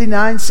 68,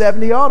 69,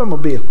 70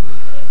 automobile.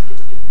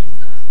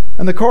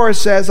 And the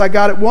chorus says, I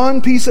got it one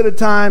piece at a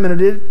time,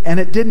 and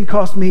it didn't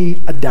cost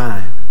me a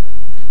dime.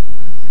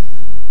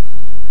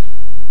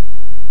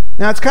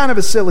 Now, it's kind of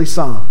a silly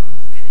song,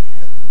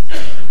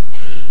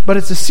 but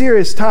it's a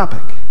serious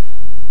topic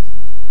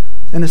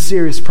and a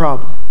serious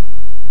problem.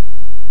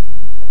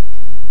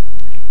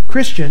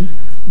 Christian,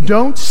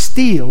 don't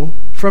steal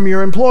from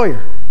your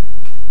employer.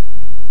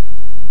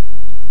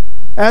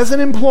 As an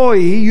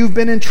employee, you've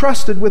been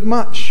entrusted with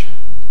much.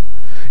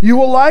 You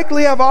will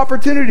likely have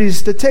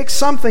opportunities to take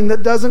something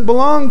that doesn't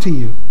belong to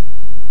you.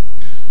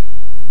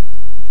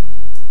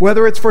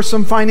 Whether it's for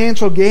some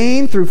financial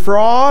gain through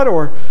fraud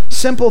or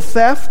simple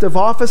theft of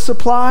office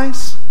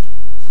supplies.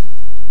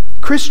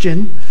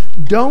 Christian,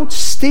 don't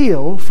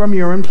steal from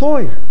your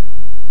employer.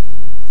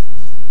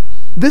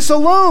 This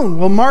alone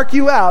will mark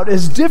you out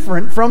as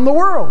different from the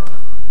world.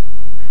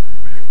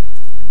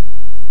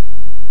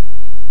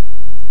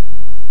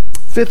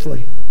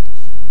 Fifthly,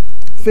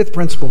 fifth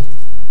principle,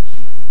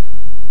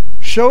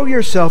 show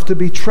yourself to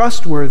be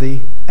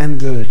trustworthy and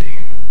good.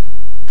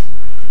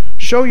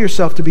 Show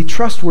yourself to be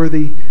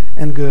trustworthy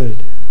and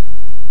good.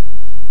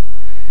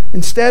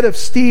 Instead of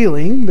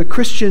stealing, the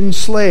Christian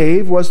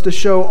slave was to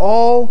show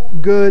all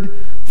good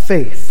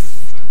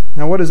faith.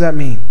 Now, what does that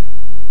mean?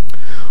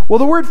 Well,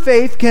 the word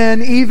faith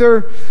can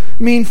either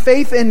mean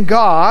faith in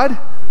God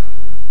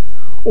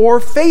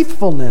or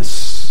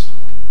faithfulness,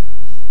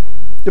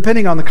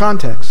 depending on the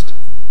context.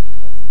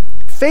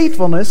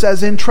 Faithfulness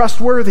as in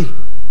trustworthy.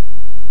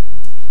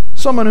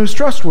 Someone who's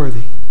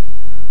trustworthy.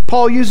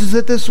 Paul uses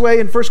it this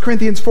way in 1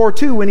 Corinthians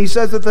 4:2 when he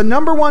says that the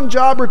number one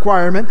job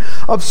requirement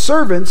of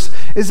servants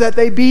is that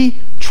they be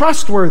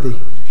trustworthy.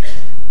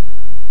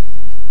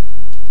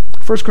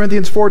 1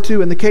 Corinthians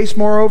 4:2, in the case,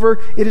 moreover,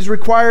 it is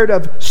required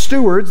of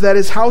stewards, that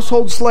is,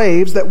 household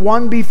slaves, that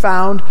one be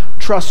found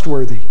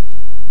trustworthy.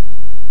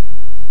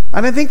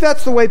 And I think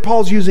that's the way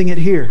Paul's using it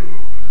here.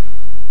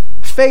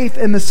 Faith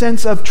in the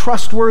sense of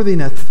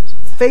trustworthiness,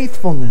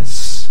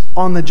 faithfulness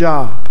on the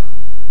job.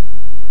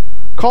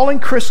 Calling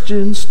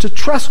Christians to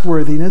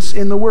trustworthiness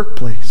in the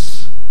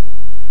workplace.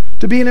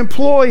 To be an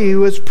employee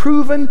who has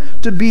proven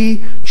to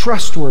be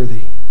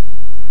trustworthy.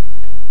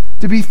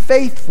 To be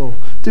faithful,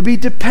 to be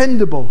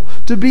dependable,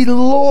 to be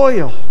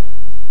loyal.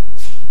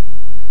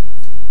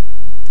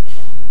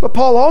 But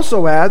Paul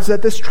also adds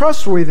that this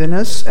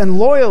trustworthiness and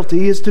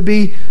loyalty is to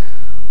be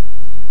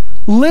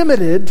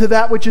limited to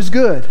that which is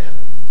good.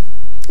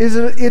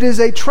 It is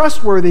a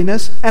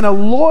trustworthiness and a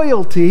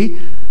loyalty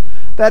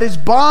that is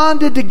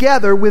bonded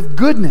together with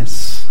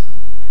goodness,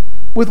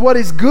 with what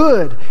is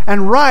good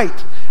and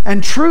right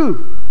and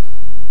true.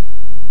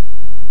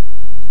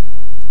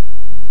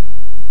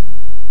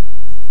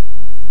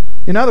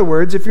 In other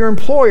words, if your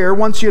employer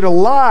wants you to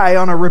lie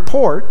on a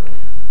report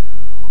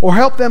or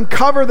help them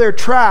cover their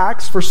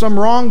tracks for some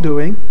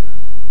wrongdoing,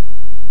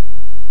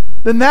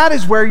 then that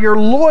is where your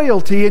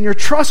loyalty and your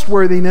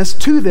trustworthiness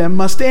to them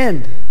must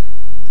end.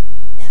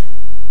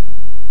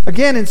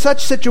 Again, in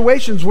such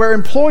situations where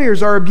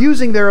employers are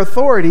abusing their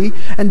authority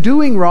and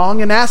doing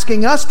wrong and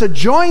asking us to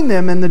join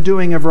them in the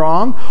doing of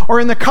wrong or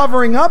in the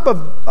covering up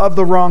of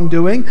the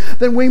wrongdoing,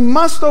 then we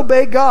must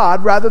obey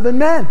God rather than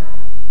men.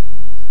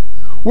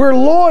 We're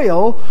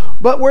loyal,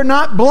 but we're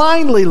not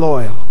blindly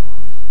loyal.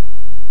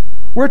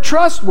 We're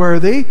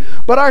trustworthy,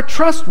 but our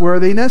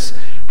trustworthiness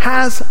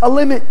has a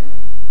limit.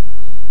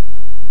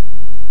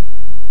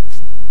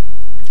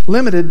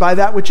 Limited by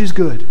that which is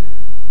good,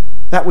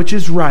 that which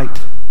is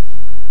right,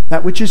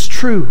 that which is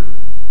true,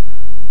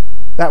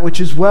 that which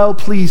is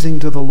well-pleasing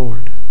to the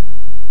Lord.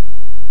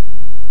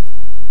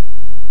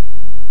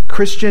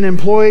 Christian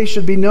employees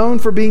should be known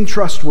for being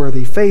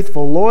trustworthy,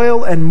 faithful,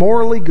 loyal, and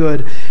morally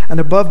good, and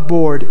above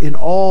board in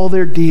all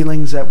their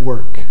dealings at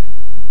work.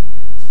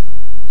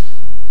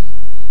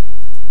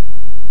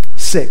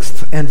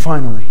 Sixth, and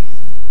finally,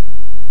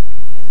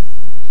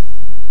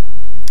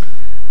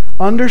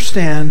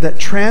 understand that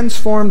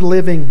transformed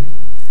living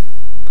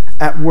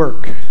at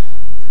work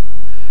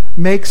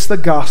makes the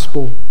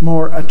gospel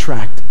more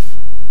attractive.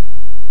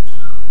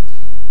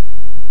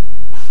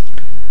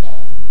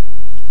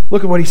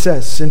 Look at what he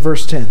says in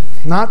verse 10.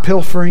 Not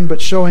pilfering,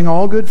 but showing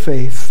all good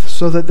faith,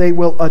 so that they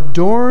will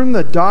adorn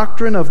the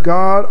doctrine of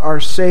God our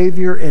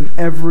Savior in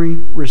every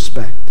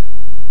respect.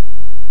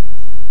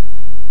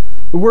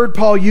 The word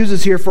Paul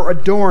uses here for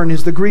adorn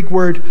is the Greek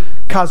word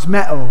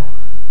kosmeo.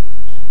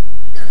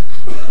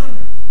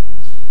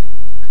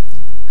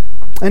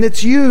 And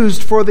it's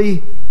used for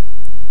the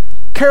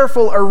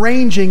careful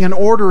arranging and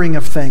ordering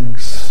of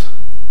things.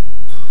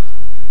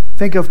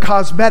 Think of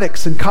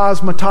cosmetics and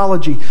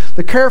cosmetology.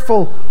 The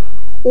careful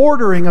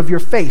ordering of your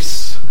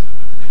face.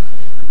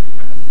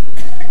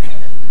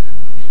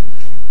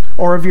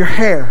 Or of your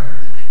hair.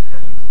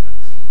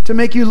 To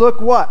make you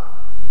look what?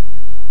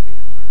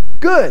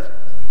 Good.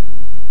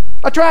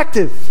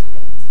 Attractive.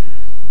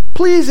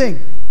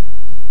 Pleasing.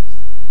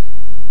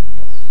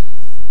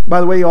 By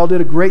the way, you all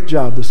did a great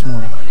job this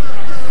morning.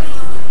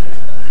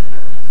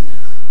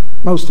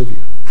 Most of you.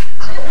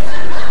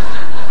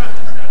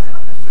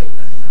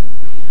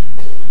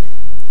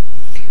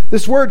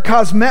 This word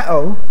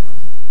kosmeo,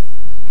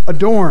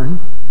 adorn,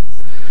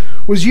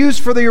 was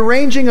used for the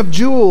arranging of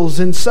jewels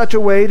in such a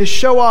way to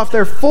show off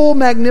their full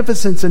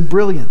magnificence and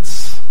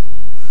brilliance.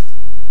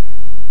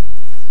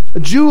 A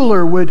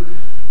jeweler would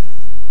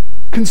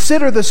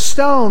consider the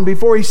stone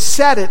before he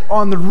set it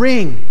on the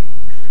ring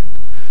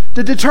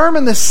to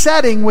determine the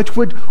setting which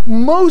would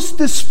most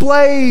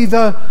display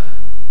the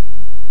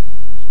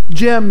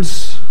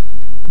gem's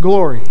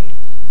glory.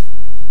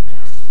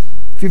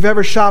 If you've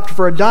ever shopped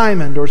for a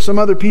diamond or some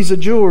other piece of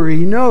jewelry,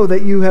 you know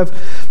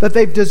that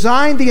they've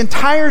designed the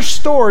entire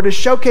store to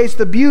showcase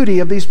the beauty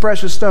of these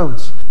precious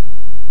stones.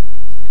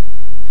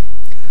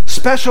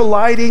 Special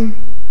lighting,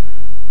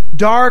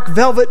 dark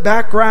velvet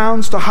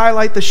backgrounds to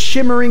highlight the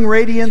shimmering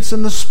radiance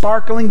and the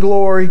sparkling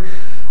glory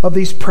of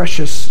these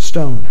precious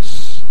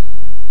stones.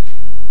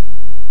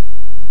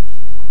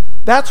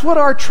 That's what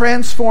our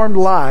transformed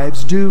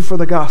lives do for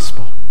the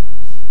gospel.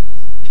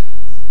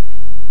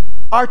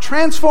 Our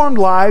transformed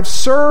lives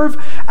serve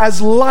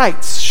as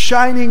lights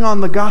shining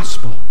on the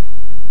gospel.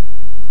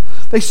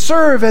 They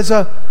serve as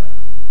a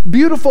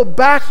beautiful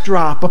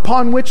backdrop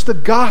upon which the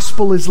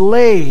gospel is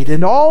laid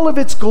and all of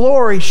its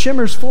glory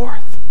shimmers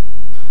forth.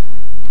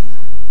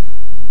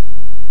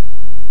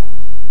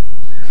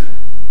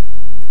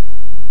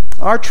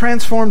 Our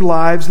transformed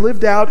lives,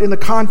 lived out in the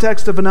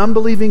context of an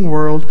unbelieving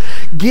world,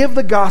 give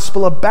the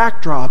gospel a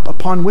backdrop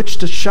upon which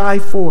to shine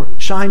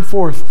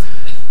forth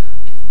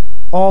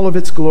all of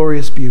its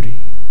glorious beauty.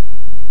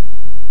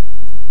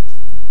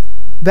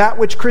 That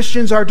which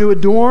Christians are to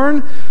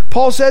adorn,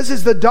 Paul says,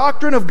 is the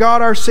doctrine of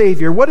God our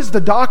Savior. What is the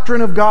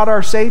doctrine of God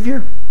our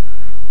Savior?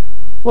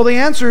 Well, the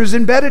answer is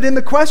embedded in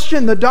the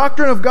question. The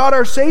doctrine of God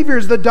our Savior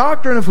is the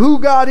doctrine of who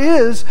God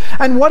is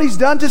and what He's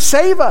done to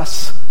save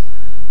us.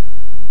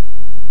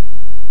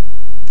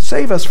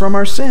 Save us from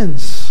our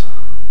sins.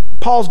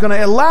 Paul's going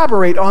to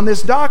elaborate on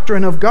this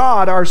doctrine of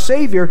God, our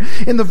Savior,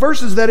 in the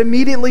verses that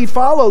immediately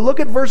follow.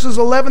 Look at verses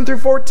 11 through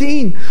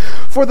 14.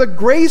 For the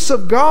grace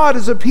of God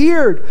has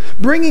appeared,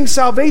 bringing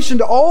salvation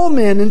to all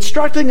men,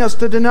 instructing us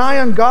to deny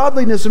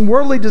ungodliness and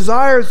worldly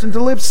desires and to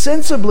live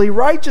sensibly,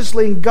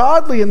 righteously, and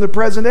godly in the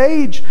present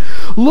age,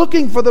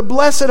 looking for the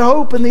blessed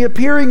hope and the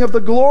appearing of the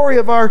glory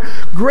of our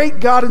great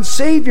God and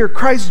Savior,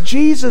 Christ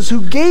Jesus,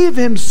 who gave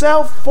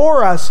Himself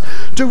for us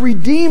to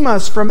redeem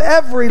us from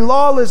every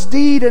lawless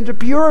deed and to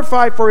purify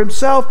for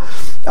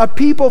Himself a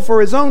people for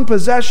His own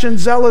possession,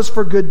 zealous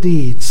for good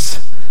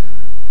deeds.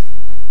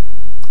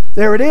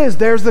 There it is.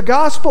 There's the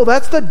gospel.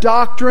 That's the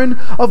doctrine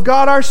of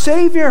God our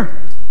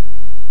Savior.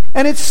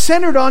 And it's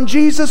centered on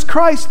Jesus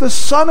Christ, the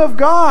Son of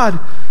God,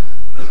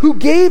 who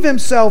gave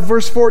himself,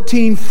 verse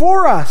 14,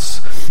 for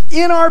us,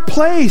 in our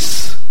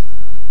place.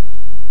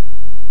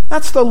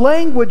 That's the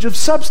language of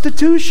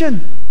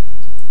substitution.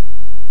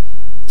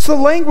 It's the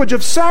language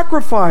of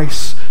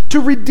sacrifice to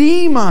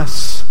redeem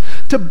us,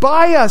 to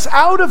buy us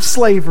out of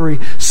slavery,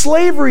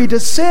 slavery to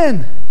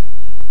sin,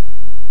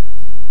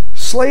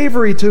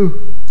 slavery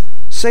to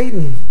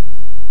Satan,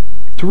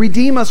 to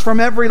redeem us from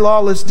every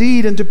lawless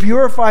deed and to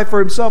purify for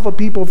himself a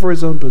people for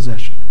his own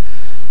possession.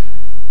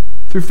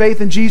 Through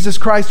faith in Jesus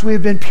Christ, we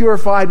have been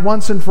purified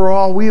once and for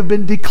all. We have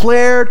been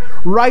declared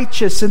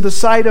righteous in the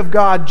sight of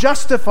God,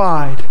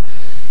 justified.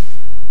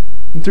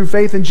 And through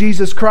faith in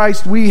Jesus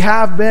Christ, we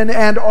have been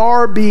and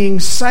are being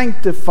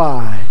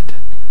sanctified,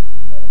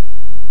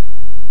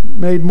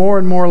 made more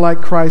and more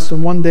like Christ,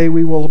 and one day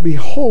we will be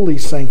wholly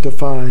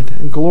sanctified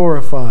and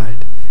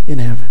glorified in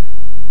heaven.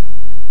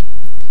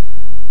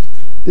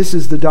 This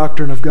is the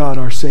doctrine of God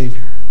our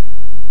Savior.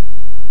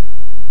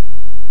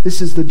 This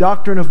is the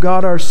doctrine of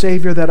God our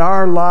Savior, that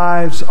our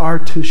lives are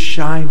to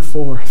shine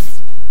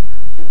forth,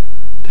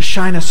 to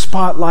shine a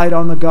spotlight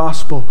on the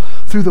gospel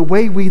through the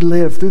way we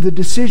live, through the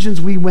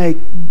decisions we make,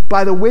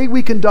 by the way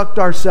we conduct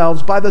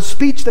ourselves, by the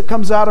speech that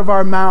comes out of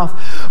our mouth,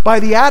 by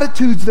the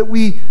attitudes that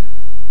we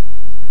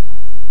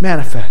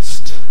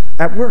manifest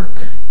at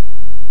work.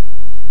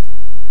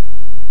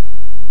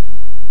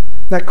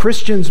 That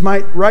Christians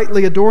might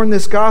rightly adorn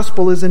this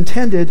gospel is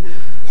intended,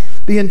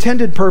 the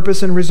intended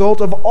purpose and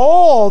result of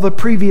all the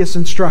previous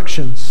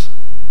instructions.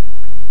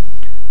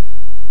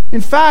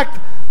 In fact,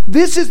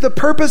 this is the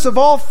purpose of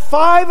all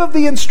 5 of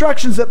the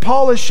instructions that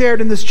Paul has shared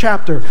in this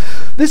chapter.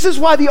 This is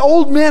why the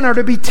old men are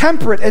to be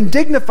temperate and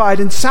dignified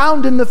and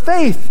sound in the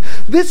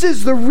faith. This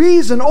is the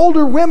reason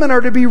older women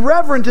are to be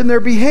reverent in their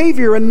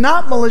behavior and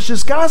not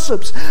malicious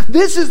gossips.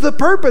 This is the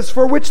purpose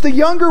for which the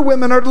younger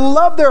women are to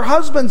love their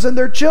husbands and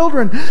their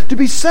children, to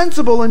be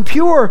sensible and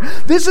pure.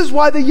 This is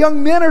why the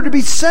young men are to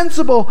be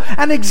sensible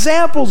and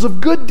examples of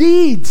good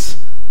deeds.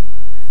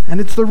 And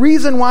it's the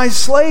reason why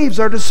slaves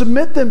are to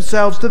submit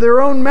themselves to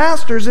their own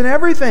masters in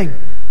everything.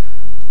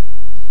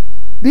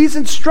 These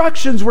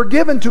instructions were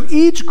given to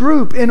each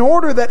group in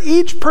order that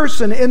each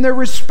person in their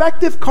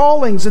respective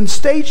callings and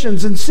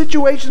stations and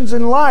situations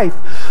in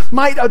life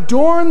might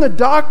adorn the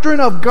doctrine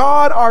of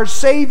God our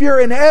Savior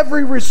in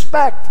every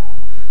respect.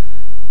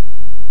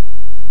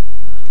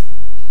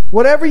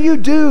 Whatever you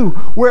do,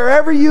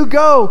 wherever you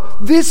go,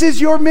 this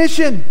is your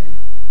mission.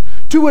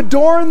 To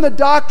adorn the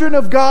doctrine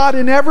of God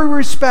in every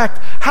respect.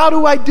 How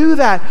do I do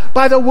that?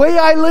 By the way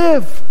I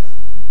live.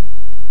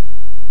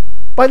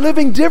 By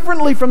living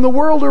differently from the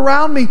world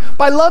around me.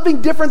 By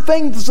loving different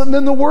things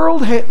than the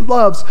world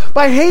loves.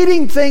 By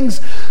hating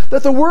things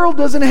that the world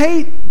doesn't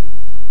hate.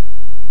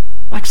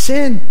 Like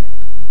sin.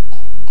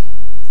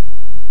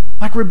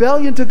 Like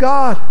rebellion to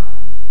God.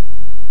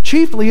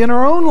 Chiefly in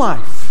our own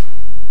life.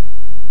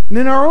 And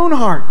in our own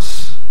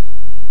hearts.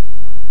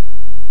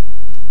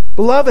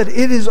 Beloved,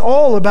 it is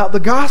all about the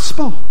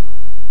gospel.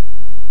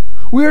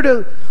 We are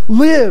to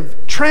live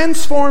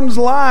transformed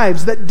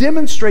lives that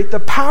demonstrate the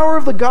power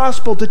of the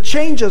gospel to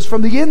change us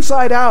from the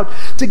inside out,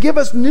 to give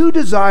us new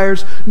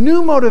desires,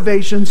 new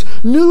motivations,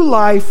 new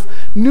life,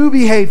 new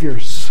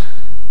behaviors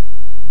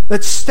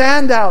that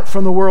stand out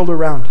from the world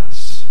around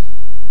us.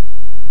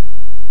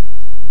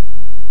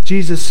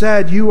 Jesus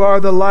said, "You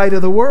are the light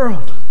of the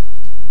world,"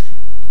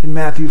 in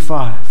Matthew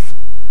 5.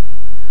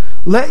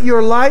 Let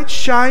your light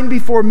shine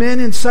before men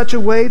in such a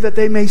way that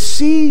they may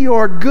see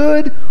your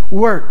good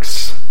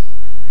works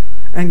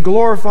and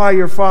glorify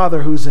your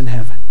Father who's in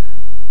heaven.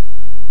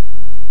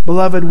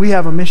 Beloved, we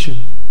have a mission.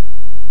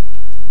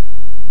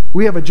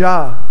 We have a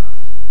job.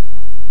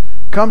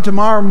 Come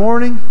tomorrow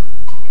morning,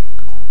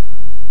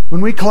 when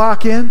we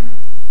clock in,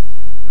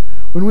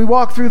 when we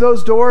walk through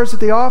those doors at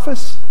the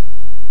office,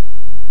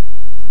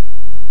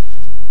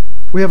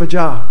 we have a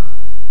job.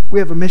 We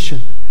have a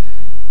mission.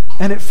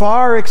 And it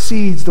far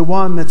exceeds the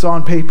one that's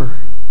on paper,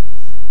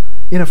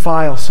 in a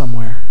file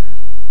somewhere.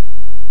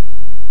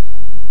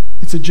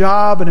 It's a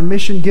job and a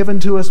mission given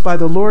to us by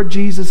the Lord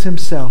Jesus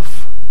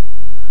himself,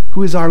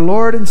 who is our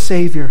Lord and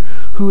Savior,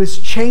 who has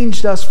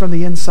changed us from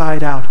the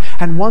inside out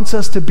and wants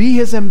us to be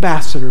his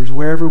ambassadors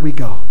wherever we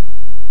go.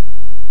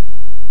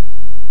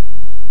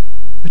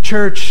 The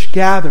church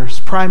gathers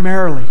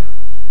primarily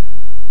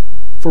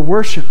for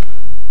worship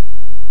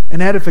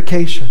and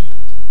edification.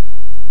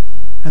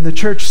 And the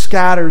church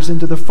scatters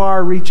into the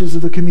far reaches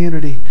of the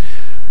community.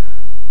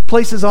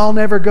 Places I'll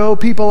never go,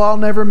 people I'll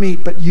never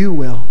meet, but you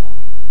will.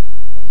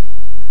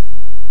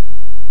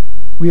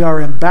 We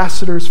are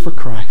ambassadors for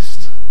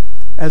Christ,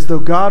 as though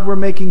God were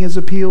making his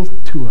appeal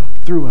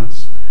through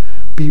us.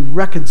 Be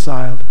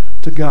reconciled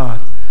to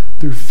God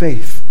through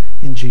faith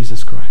in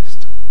Jesus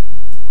Christ.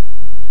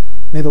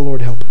 May the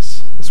Lord help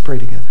us. Let's pray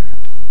together.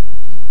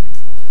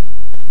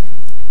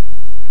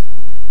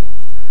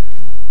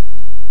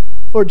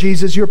 Lord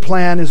Jesus, your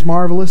plan is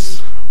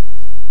marvelous.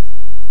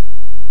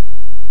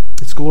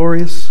 It's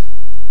glorious.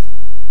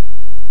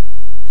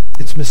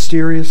 It's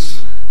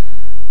mysterious.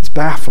 It's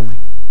baffling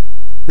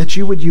that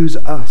you would use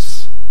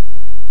us,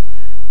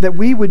 that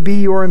we would be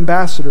your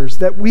ambassadors,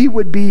 that we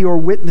would be your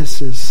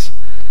witnesses,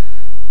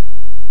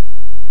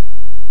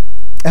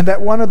 and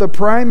that one of the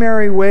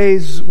primary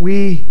ways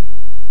we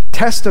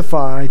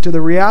testify to the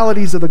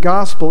realities of the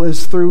gospel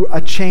is through a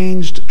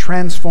changed,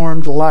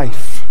 transformed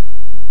life.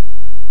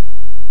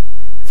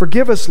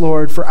 Forgive us,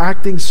 Lord, for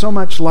acting so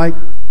much like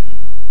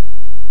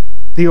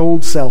the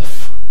old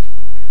self,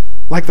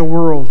 like the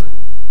world,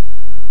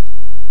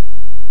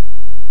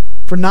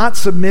 for not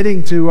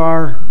submitting to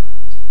our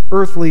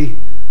earthly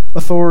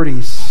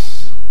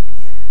authorities,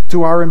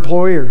 to our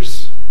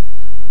employers,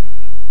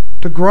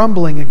 to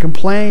grumbling and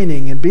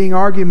complaining and being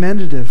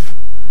argumentative,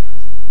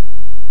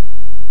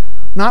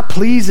 not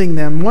pleasing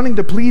them, wanting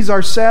to please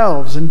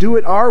ourselves and do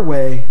it our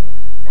way.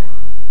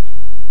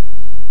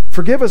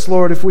 Forgive us,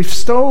 Lord, if we've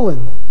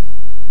stolen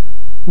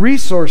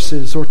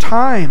resources or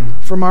time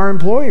from our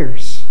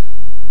employers.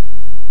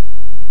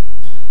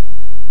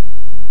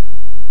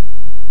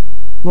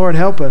 Lord,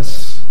 help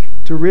us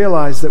to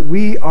realize that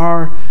we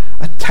are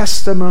a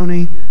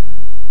testimony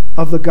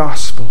of the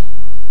gospel.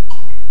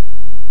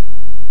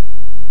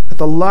 That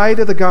the light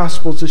of the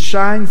gospel is to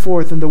shine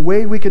forth in the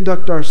way we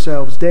conduct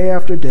ourselves day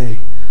after day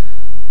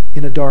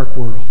in a dark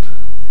world.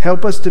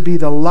 Help us to be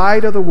the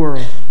light of the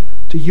world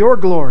to your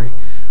glory.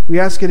 We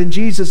ask it in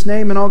Jesus'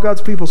 name, and all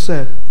God's people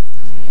said,